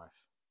your wife?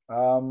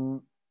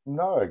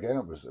 No, again,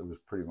 it was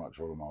pretty much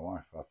all on my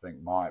wife. I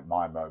think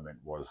my moment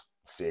was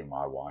seeing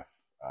my wife,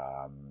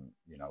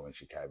 when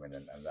she came in,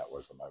 and that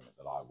was the moment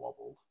that I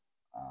wobbled.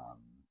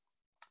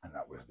 And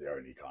that was the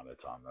only kind of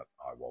time that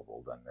I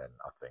wobbled. And then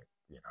I think,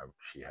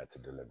 she had to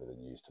deliver the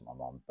news to my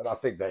mum. But I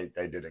think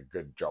they did a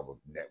good job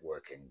of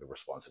networking the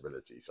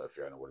responsibility. So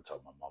Fiona would have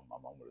told my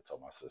mum would have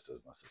told my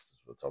sisters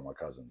would have told my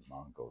cousins, my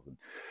uncles. And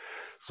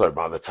so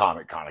by the time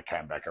it kind of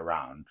came back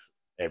around,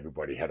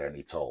 everybody had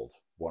only told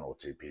one or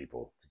two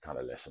people to kind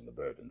of lessen the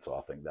burden. So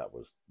I think that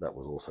was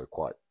also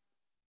quite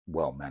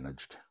well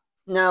managed.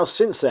 Now,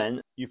 since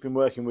then, you've been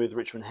working with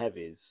Richmond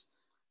Heavies.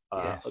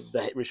 Yes.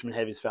 The Richmond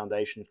Heavies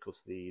Foundation, of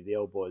course, the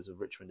old boys of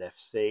Richmond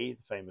FC,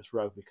 the famous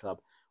rugby club.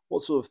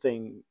 What sort of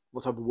thing,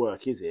 what type of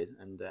work is it,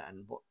 and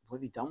what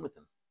have you done with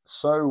them?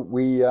 So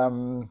we,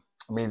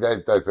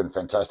 they've been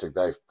fantastic.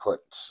 They've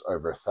put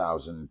over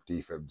 1,000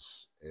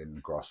 DFIBs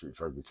in grassroots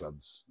rugby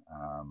clubs.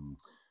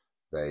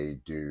 They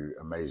do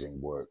amazing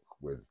work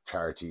with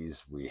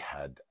charities. We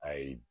had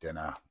a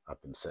dinner up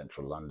in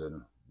central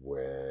London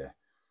where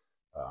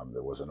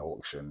there was an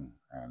auction,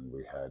 and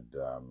we had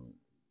a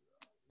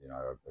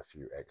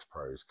few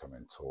ex-pros come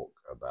and talk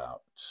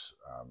about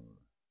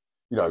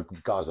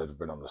guys that have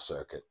been on the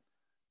circuit,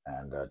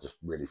 and just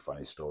really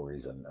funny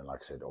stories, and like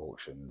I said,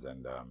 auctions.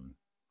 And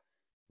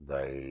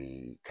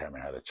they came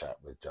and had a chat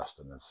with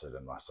Justin and Sid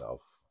and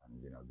myself,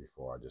 and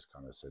before I just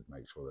kind of said,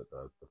 make sure that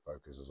the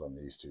focus is on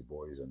these two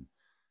boys, and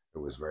it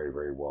was very,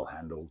 very well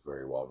handled,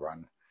 very well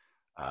run.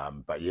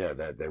 But yeah,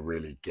 they're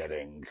really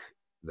getting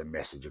the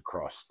message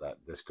across that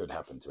this could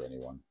happen to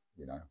anyone.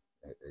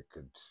 It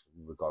could,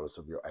 regardless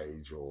of your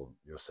age or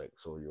your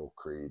sex or your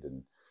creed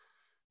and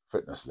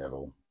fitness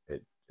level,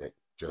 it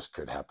just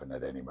could happen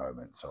at any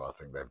moment. So I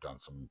think they've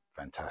done some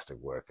fantastic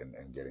work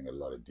in getting a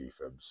lot of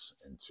DFIBs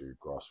into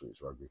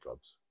grassroots rugby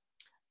clubs.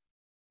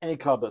 Any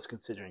club that's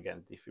considering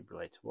getting a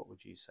defibrillator, what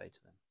would you say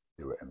to them?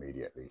 Do it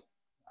immediately.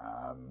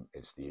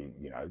 It's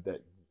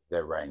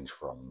they range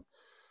from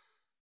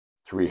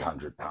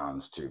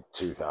 £300 to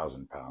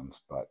 £2,000,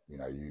 but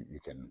you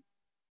can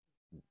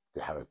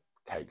have a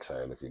cake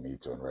sale if you need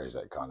to and raise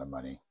that kind of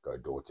money. Go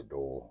door to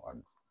door,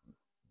 and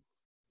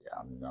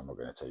I'm not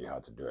going to tell you how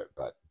to do it,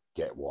 but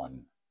get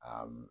one.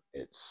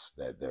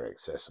 They're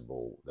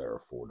accessible, they're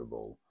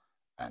affordable,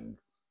 and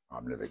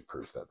I'm living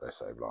proof that they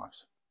save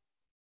lives.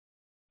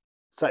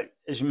 So,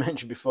 as you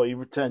mentioned before, you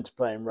returned to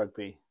playing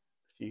rugby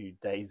a few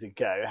days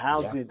ago.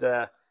 How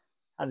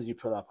did you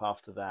pull up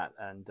after that?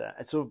 And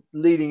sort of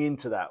leading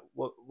into that,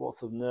 what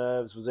sort of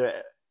nerves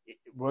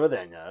were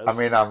there nerves? I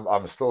mean,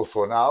 I'm still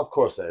sore now. Of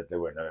course, there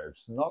were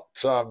nerves. Not.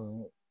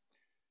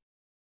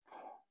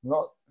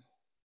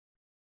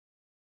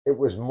 It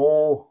was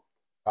more.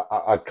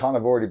 I'd kind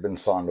of already been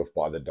signed off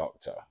by the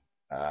doctor,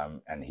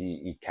 and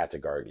he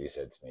categorically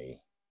said to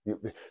me,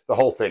 the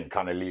whole thing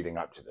kind of leading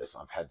up to this,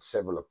 I've had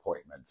several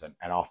appointments, and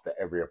after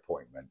every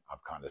appointment,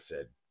 I've kind of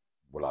said,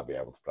 will I be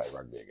able to play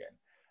rugby again?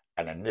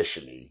 And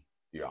initially,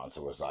 the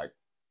answer was like,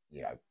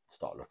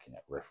 start looking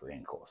at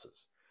refereeing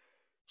courses.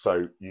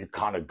 So you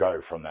kind of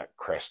go from that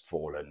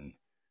crestfallen,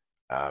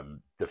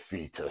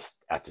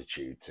 defeatist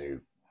attitude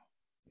to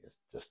it's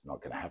just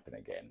not going to happen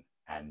again.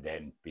 And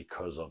then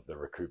because of the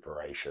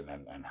recuperation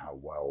and how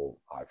well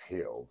I've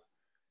healed,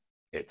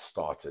 there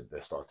started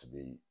to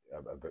be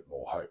a bit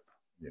more hope,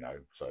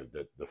 So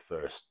the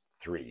first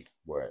 3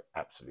 were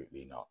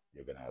absolutely not.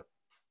 You're going to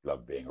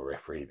love being a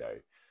referee though.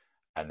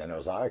 And then I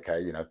was like,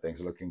 okay,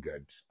 things are looking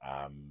good.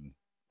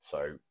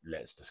 So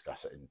let's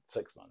discuss it in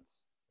 6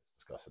 months.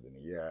 Let's discuss it in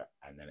a year.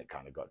 And then it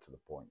kind of got to the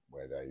point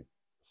where they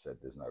said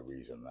there's no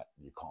reason that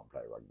you can't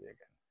play rugby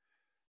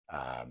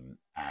again.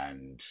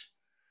 And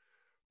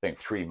I think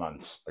 3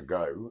 months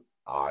ago,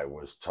 I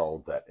was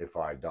told that if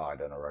I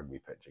died on a rugby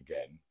pitch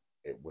again,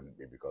 it wouldn't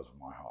be because of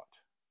my heart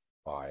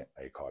by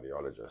a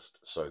cardiologist.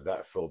 So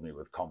that filled me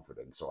with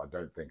confidence. So I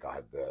don't think I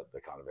had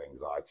the kind of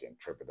anxiety and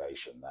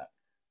trepidation that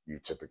you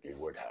typically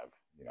would have,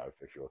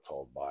 if you're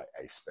told by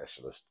a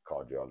specialist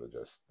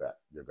cardiologist that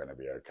you're going to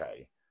be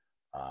okay.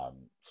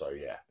 So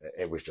yeah,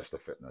 it was just the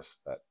fitness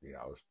that,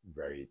 I was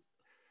very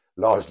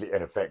largely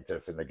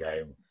ineffective in the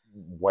game,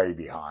 way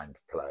behind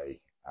play,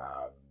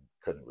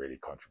 couldn't really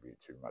contribute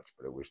too much,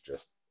 but it was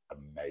just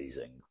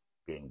amazing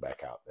being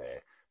back out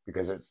there,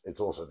 because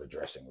it's also the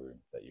dressing room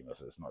that you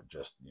miss. It's not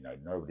just,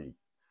 nobody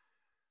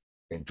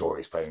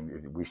enjoys playing.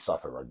 We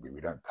suffer rugby.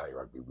 We don't play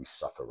rugby. We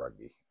suffer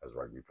rugby as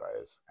rugby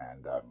players.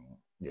 And,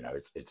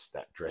 it's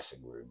that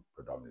dressing room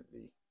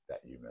predominantly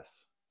that you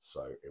miss.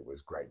 So it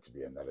was great to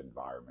be in that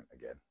environment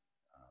again.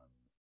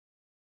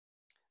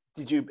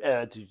 Did you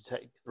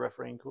take the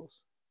refereeing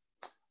course?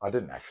 I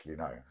didn't actually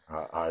know.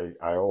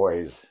 I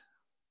always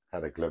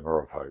had a glimmer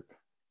of hope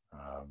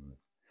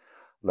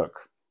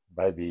Look,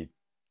 maybe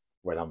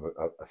when I'm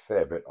a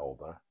fair bit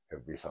older, it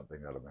would be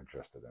something that I'm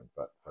interested in.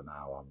 But for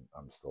now,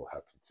 I'm still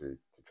happy to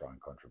try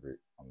and contribute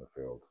on the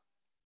field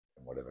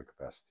in whatever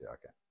capacity I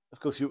can. Of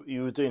course,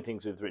 you were doing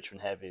things with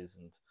Richmond Heavies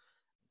and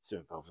still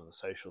involved on the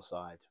social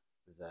side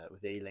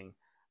with Ealing.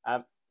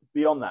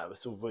 Beyond that,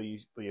 sort of,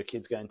 were your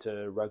kids going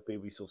to rugby?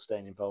 Were you sort of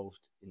staying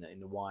involved in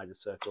the wider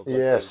circle of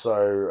rugby? Yeah,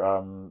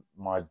 so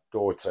my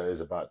daughter is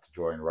about to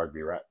join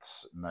Rugby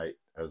Rats. Nate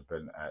has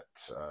been at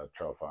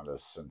Trailfinders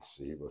since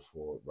he was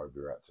for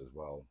Rugby Rats as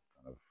well,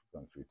 kind of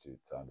gone through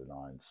to under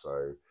 9.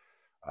 So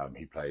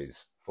he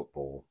plays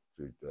football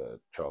through the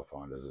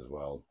Trailfinders as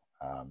well.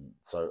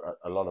 So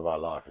a lot of our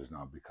life has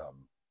now become,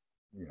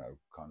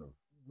 kind of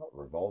not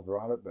revolved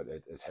around it, but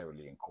it's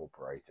heavily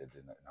incorporated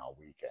in our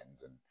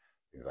weekends and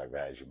things like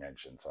that. As you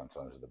mentioned,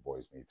 sometimes when the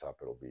boys meet up,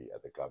 it'll be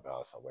at the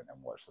clubhouse. I went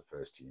and watched the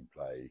first team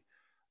play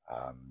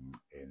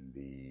in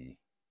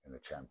the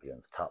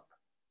Champions Cup.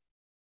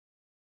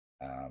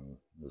 It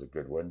was a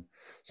good win.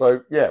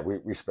 So yeah,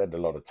 we spend a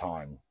lot of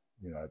time,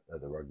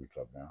 at the rugby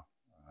club now.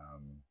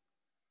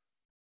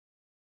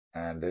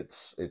 And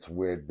it's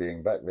weird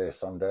being back there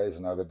some days,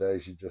 and other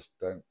days you just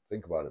don't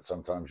think about it.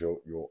 Sometimes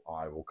your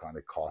eye will kind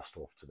of cast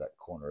off to that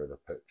corner of the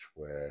pitch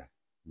where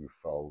you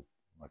fell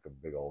like a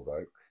big old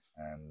oak,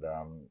 and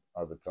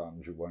other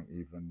times you won't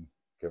even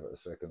give it a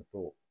second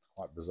thought. It's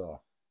quite bizarre.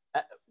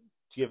 Do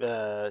you give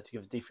a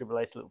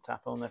defibrillator a little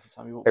tap on every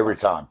time you walk? Every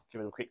time.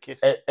 Give it a quick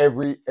kiss.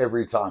 Every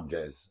time,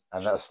 Jez,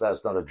 and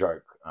that's not a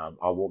joke.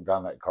 I walk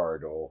down that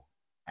corridor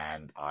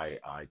and I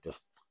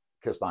just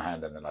kiss my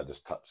hand, and then I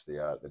just touch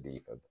the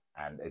defib.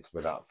 And it's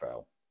without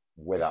fail.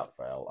 Without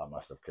fail, I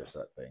must have kissed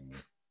that thing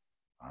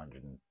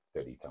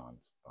 130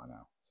 times by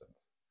now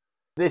since.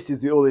 This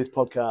is the All These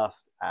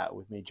podcast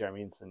with me,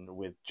 Jeremy Inson,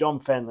 with John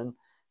Fenlon,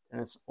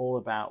 and it's all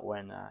about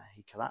when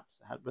he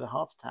collapsed with a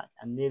heart attack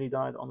and nearly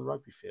died on the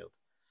rugby field.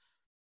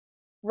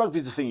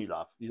 Rugby's the thing you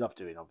love. You love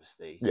doing,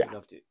 obviously. Yeah. You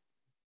loved it,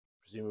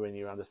 presumably when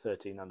you were under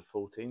 13, under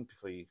 14,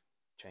 before you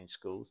changed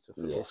schools to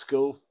football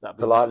school.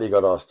 Politely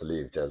got asked to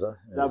leave, Jezza.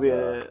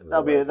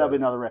 That'll be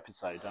another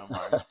episode. Don't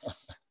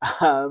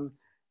worry.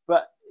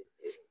 But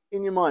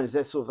in your mind, is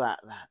there sort of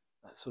that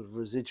sort of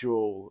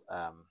residual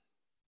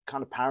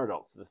kind of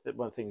paradox?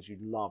 One of the things you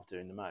loved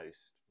doing the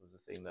most was the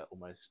thing that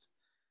almost,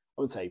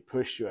 I wouldn't say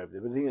pushed you over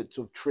there, but the thing that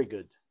sort of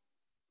triggered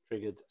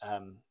potential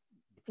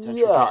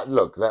death.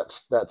 Look,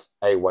 that's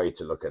a way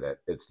to look at it.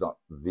 It's not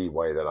the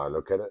way that I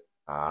look at it.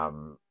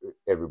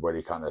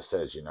 Everybody kind of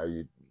says,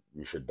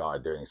 you should die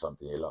doing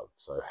something you love.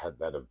 So had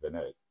that have been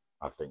it,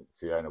 I think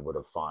Fiona would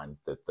have found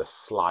that the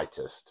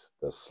slightest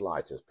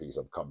piece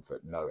of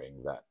comfort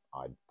knowing that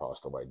I'd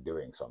passed away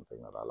doing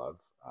something that I love.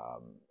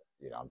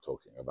 I'm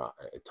talking about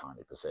a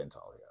tiny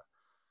percentile here.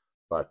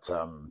 But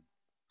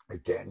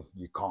again,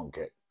 you can't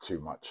get too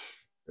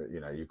much,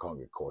 you can't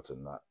get caught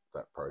in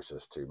that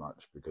process too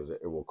much because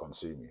it will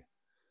consume you.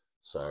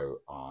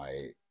 So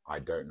I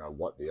don't know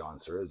what the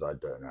answer is. I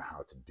don't know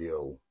how to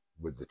deal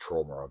with the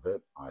trauma of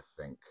it. I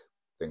think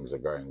things are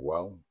going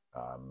well.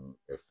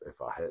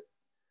 If I hit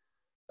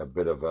a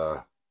bit of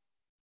a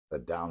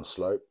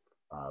downslope,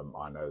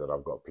 I know that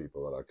I've got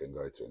people that I can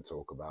go to and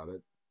talk about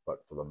it.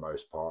 But for the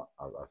most part,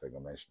 I think I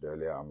mentioned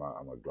earlier, I'm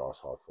a glass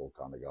half full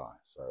kind of guy.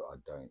 So I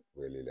don't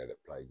really let it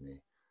plague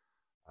me.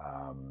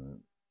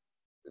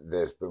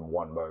 There's been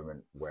one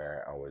moment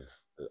where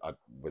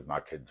with my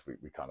kids,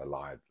 we kind of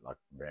lied, like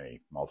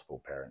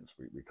multiple parents,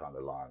 we kind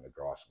of lie on the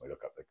grass and we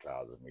look up the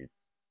clouds and we,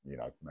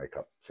 make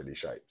up silly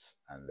shapes.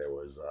 And there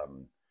was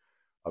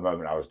a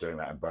moment I was doing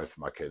that, and both of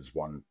my kids,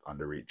 one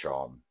under each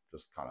arm,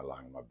 just kind of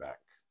lying on my back.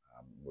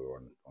 We were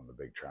on the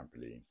big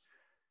trampoline.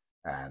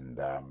 And,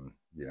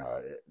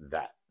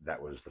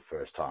 that was the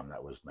first time.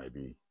 That was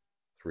maybe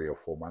 3 or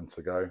 4 months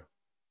ago.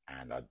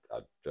 And I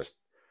just,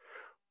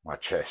 my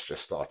chest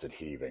just started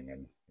heaving,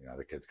 and,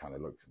 the kids kind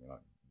of looked at me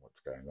like, what's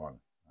going on?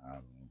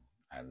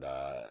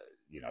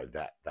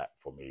 That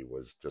for me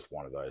was just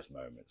one of those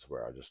moments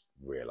where I just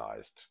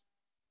realized,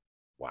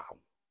 wow,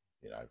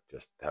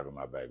 just having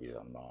my babies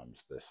on my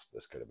arms, this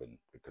could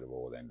have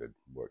all ended,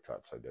 worked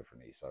out so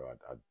differently. So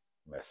I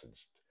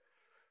messaged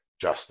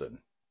Justin,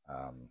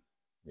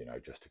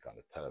 just to kind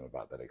of tell him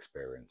about that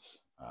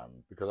experience,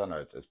 because I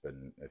know it's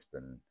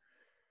been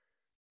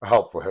a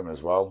help for him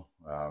as well.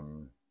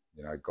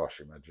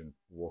 Gosh, imagine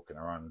walking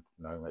around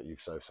knowing that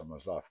you've saved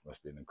someone's life. It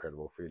must be an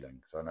incredible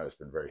feeling. So I know it's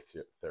been very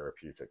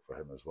therapeutic for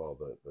him as well,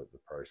 the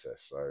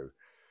process. So,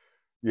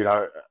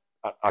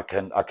 I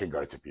can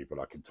go to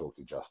people. I can talk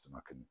to Justin.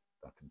 I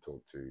can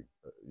talk to,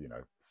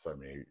 so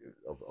many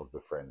of the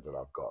friends that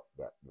I've got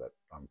that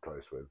I'm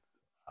close with.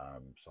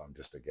 So I'm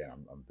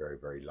very,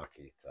 very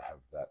lucky to have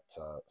that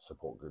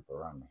support group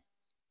around me.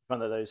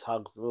 One of those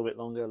hugs a little bit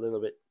longer, a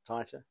little bit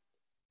tighter?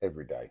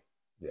 Every day,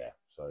 yeah.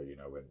 So,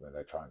 when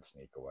they try and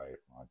sneak away,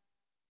 my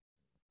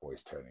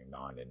boy's turning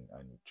 9 in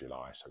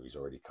July, so he's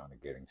already kind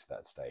of getting to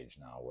that stage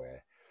now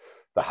where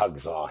the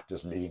hugs are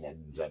just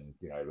lean-ins and,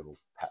 little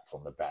pats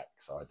on the back.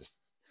 So I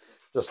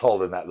just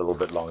holding that a little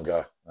bit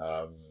longer.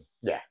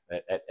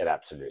 It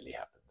absolutely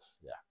happens,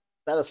 yeah.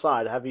 That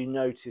aside, have you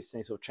noticed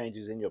any sort of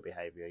changes in your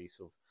behaviour? Are you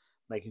sort of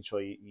making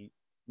sure you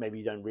maybe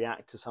you don't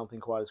react to something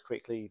quite as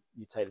quickly?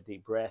 You take the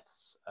deep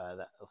breaths,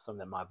 or something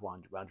that might have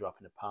wound you up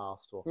in the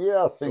past? Or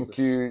Yeah, I think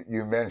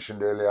you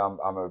mentioned earlier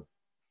I'm a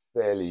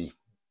fairly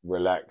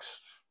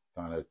relaxed,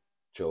 kind of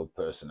chilled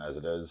person as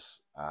it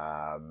is.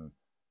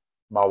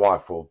 My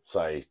wife will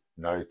say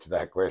no to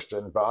that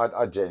question, but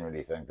I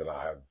genuinely think that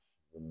I have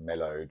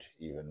mellowed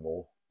even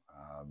more.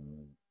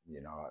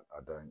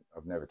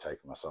 I've never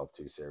taken myself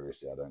too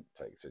seriously. I don't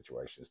take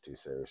situations too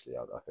seriously.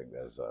 I think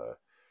there's a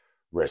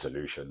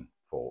resolution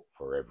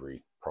for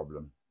every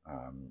problem.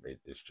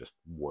 It's just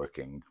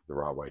working the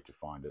right way to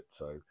find it.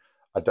 So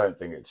I don't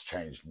think it's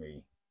changed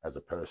me as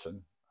a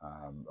person,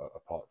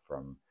 apart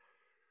from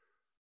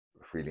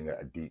feeling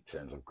a deep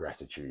sense of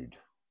gratitude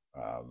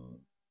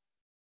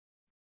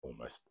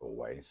almost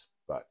always.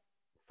 But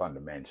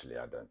fundamentally,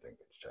 I don't think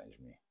it's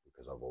changed me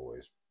because I've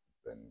always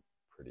been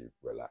pretty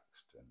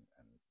relaxed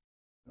and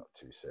not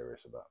too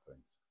serious about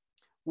things.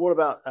 What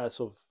about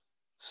sort of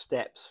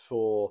steps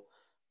for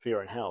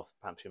your own health?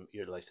 Perhaps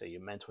like say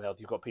your mental health.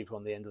 You've got people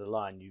on the end of the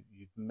line.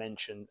 You've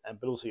mentioned,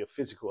 but also your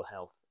physical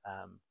health.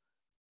 Am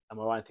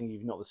I right in thinking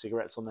you've knocked the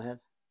cigarettes on the head?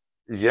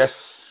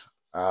 Yes.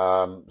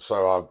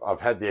 So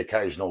I've had the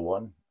occasional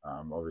one,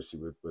 obviously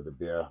with a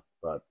beer,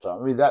 but I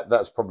mean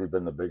that's probably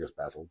been the biggest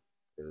battle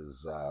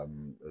is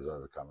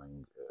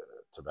overcoming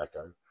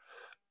tobacco.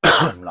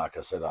 Like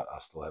I said, I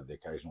still have the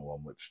occasional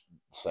one, which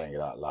saying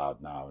it out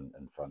loud now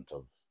in front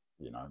of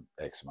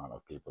X amount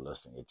of people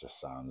listening, it just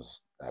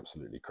sounds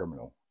absolutely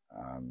criminal.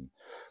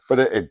 But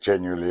it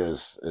genuinely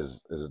is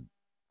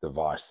a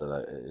device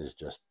that is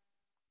just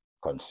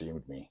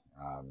consumed me.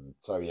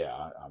 So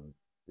yeah,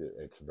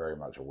 it's very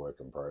much a work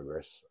in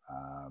progress.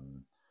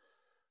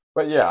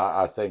 But yeah,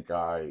 I think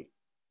I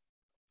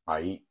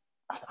eat.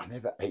 I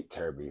never ate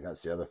terribly.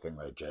 That's the other thing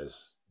though,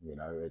 Jez.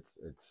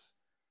 It's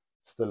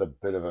still a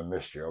bit of a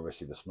mystery.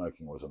 Obviously, the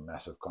smoking was a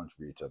massive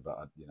contributor, but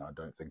I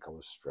don't think I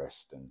was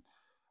stressed, and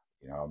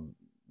I'm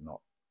not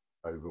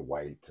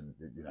overweight, and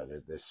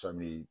there's so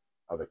many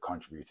other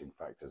contributing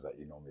factors that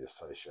you normally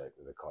associate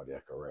with a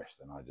cardiac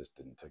arrest, and I just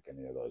didn't tick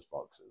any of those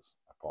boxes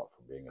apart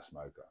from being a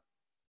smoker.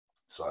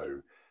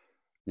 So,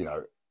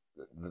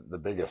 the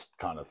biggest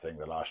kind of thing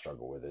that I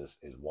struggle with is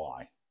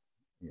why,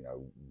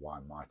 why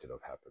might it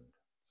have happened?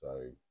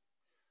 So,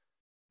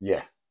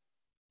 yeah.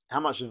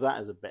 How much of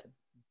that is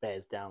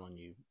bears down on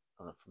you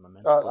from a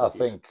mental point of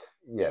view? I think,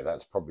 yeah,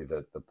 that's probably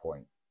the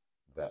point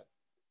that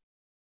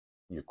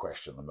you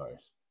question the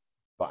most.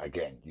 But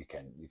again, you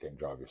can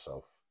drive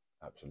yourself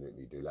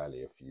absolutely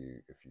doolally if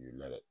you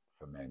let it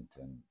ferment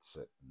and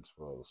sit and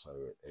swirl. So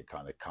it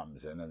kind of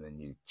comes in, and then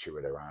you chew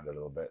it around a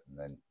little bit, and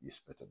then you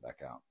spit it back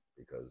out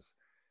because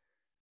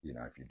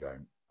if you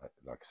don't,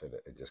 like I said,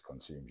 it just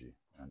consumes you,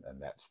 and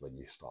that's when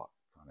you start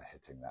kind of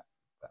hitting that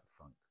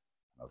funk.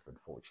 And I've been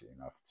fortunate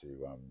enough to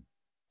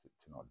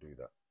not do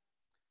that.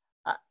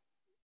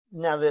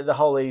 Now the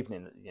whole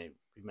evening,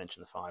 we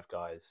mentioned the five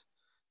guys: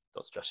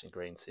 Dr. Justin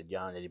Green, Sid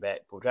Young, Eddie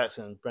Beck, Paul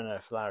Jackson, Brennan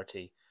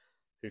O'Flaherty,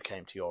 who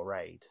came to your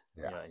aid,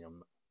 in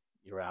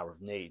your hour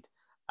of need.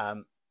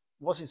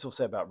 What's it all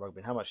say about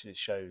rugby, and how much did it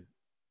show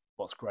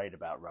what's great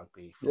about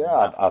rugby?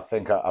 I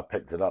think I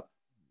picked it up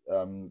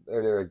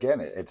earlier again.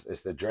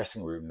 It's the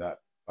dressing room that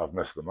I've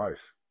missed the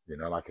most.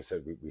 Like I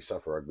said, we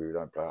suffer rugby, we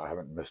don't play. I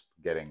haven't missed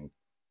getting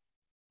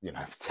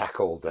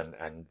tackled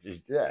and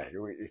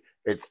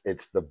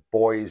it's the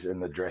boys in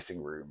the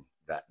dressing room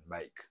that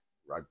make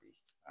rugby.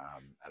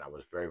 And I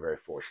was very, very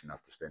fortunate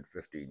enough to spend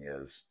 15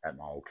 years at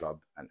my old club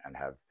and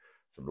have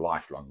some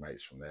lifelong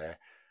mates from there.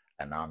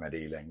 And now I'm at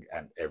Ealing,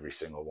 and every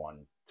single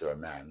one to a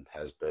man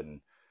has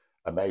been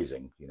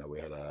amazing. We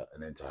had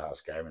an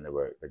inter-house game, and there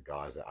were the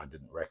guys that I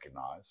didn't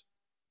recognise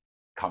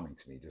coming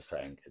to me just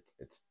saying,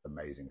 it's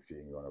amazing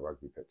seeing you on a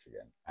rugby pitch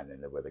again. And then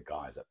there were the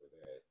guys that were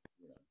there,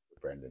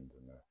 the Brendans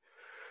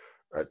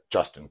and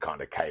Justin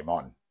kind of came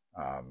on,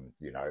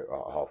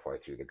 halfway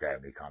through the game.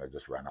 He kind of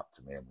just ran up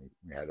to me, and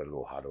we had a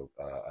little huddle,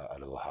 a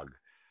little hug.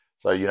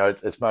 So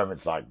it's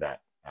moments like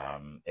that.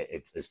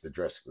 It's the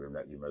dressing room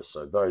that you miss.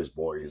 So those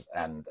boys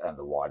and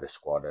the wider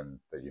squad and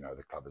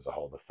the club as a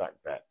whole. The fact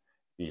that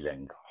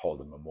Ealing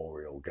hold a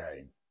memorial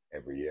game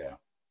every year,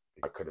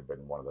 it could have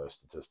been one of those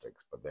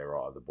statistics, but there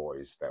are the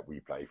boys that we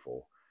play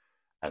for,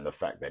 and the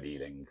fact that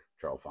Ealing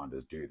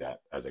Trailfinders do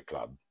that as a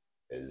club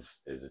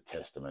is a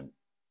testament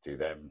to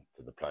them,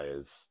 to the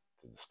players,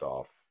 to the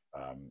staff.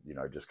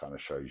 Just kind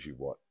of shows you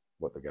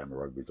what the game of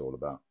rugby is all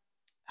about.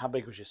 How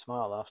big was your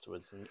smile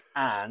afterwards?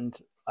 And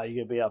are you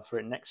going to be up for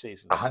it next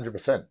season?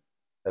 100%.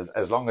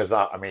 As long as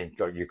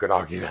you could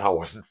argue that I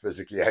wasn't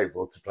physically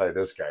able to play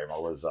this game. I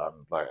was,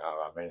 like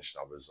I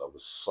mentioned, I was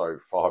so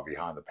far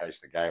behind the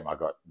pace of the game. I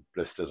got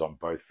blisters on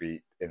both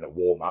feet in the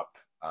warm up,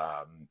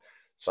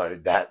 so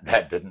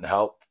that didn't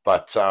help.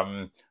 But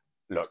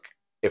look,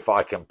 if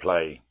I can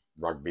play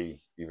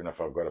rugby, even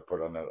if I've got to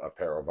put on a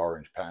pair of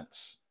orange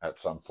pants at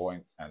some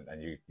point,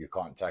 and you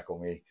can't tackle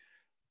me,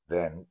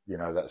 then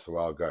that's the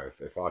way I'll go.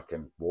 If I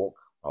can walk,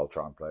 I'll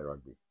try and play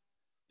rugby.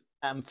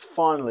 And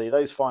finally,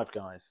 those 5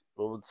 guys,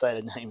 we'll say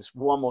their names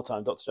one more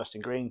time: Dr.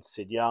 Justin Green,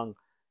 Sid Young,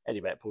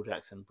 Eddie Beck, Paul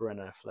Jackson,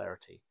 Brenner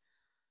Flaherty.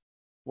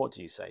 What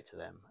do you say to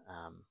them?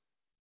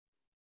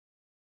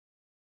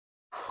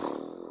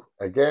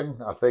 Again,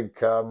 I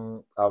think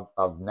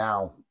I've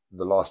now,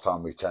 the last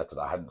time we chatted,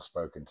 I hadn't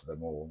spoken to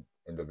them all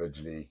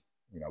individually.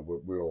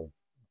 We're all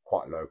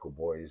quite local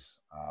boys.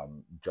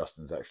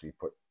 Justin's actually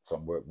put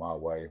some work my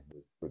way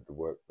with the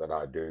work that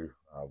I do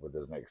with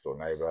his next door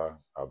neighbor.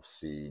 I've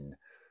seen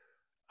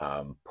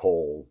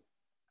Paul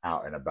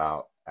out and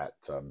about at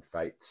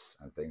fates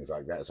and things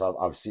like that. So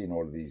I've seen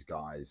all of these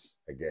guys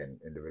again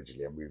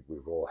individually, and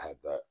we've all had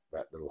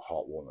that little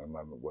heartwarming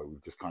moment where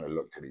we've just kind of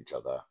looked at each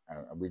other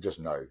and we just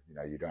know,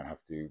 you don't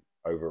have to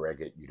over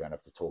egg it, you don't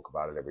have to talk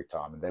about it every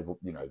time. And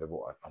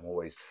I'm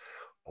always,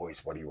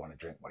 boys, what do you want to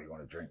drink? What do you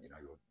want to drink? And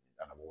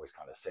I've always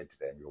kind of said to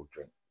them, you'll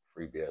drink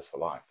 3 beers for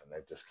life, and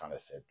they've just kind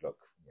of said, look,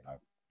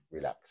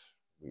 relax.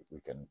 We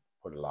can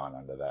put a line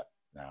under that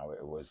now.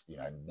 It was,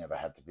 never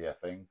had to be a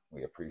thing.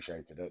 We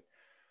appreciated it,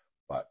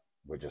 but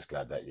we're just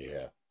glad that you're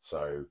here.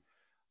 So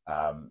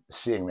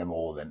seeing them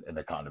all in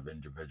a kind of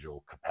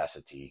individual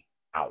capacity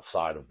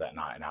outside of that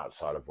night and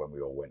outside of when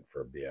we all went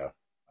for a beer,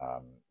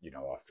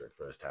 after it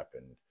first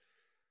happened,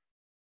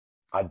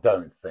 I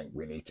don't think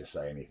we need to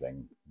say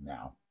anything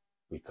now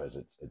because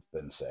it's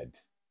been said.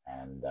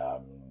 And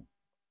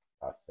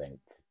I think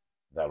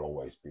there'll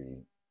always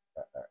be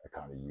a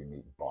kind of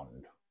unique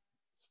bond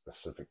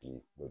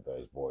specifically with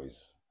those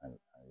boys and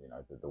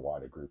the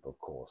wider group, of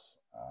course.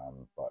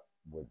 But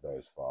with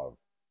those 5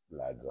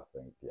 lads, I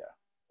think,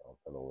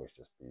 there'll always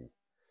just be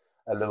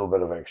a little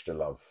bit of extra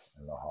love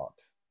in the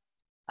heart.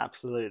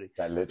 Absolutely.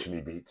 That literally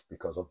beats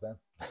because of them.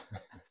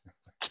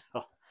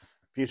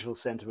 Beautiful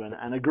sentiment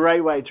and a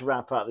great way to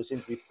wrap up this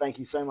interview. Thank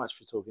you so much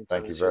for talking to us.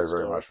 Thank you very,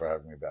 very much for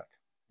having me back.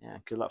 Yeah,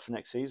 good luck for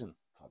next season.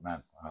 Top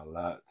man.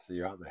 I'll see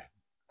you out there.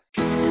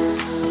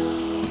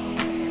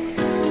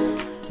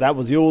 That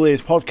was the All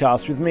Ears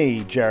podcast with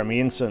me,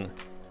 Jeremy Inson.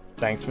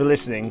 Thanks for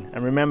listening,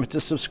 and remember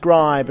to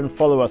subscribe and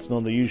follow us on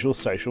all the usual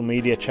social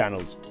media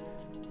channels.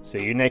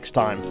 See you next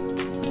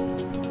time.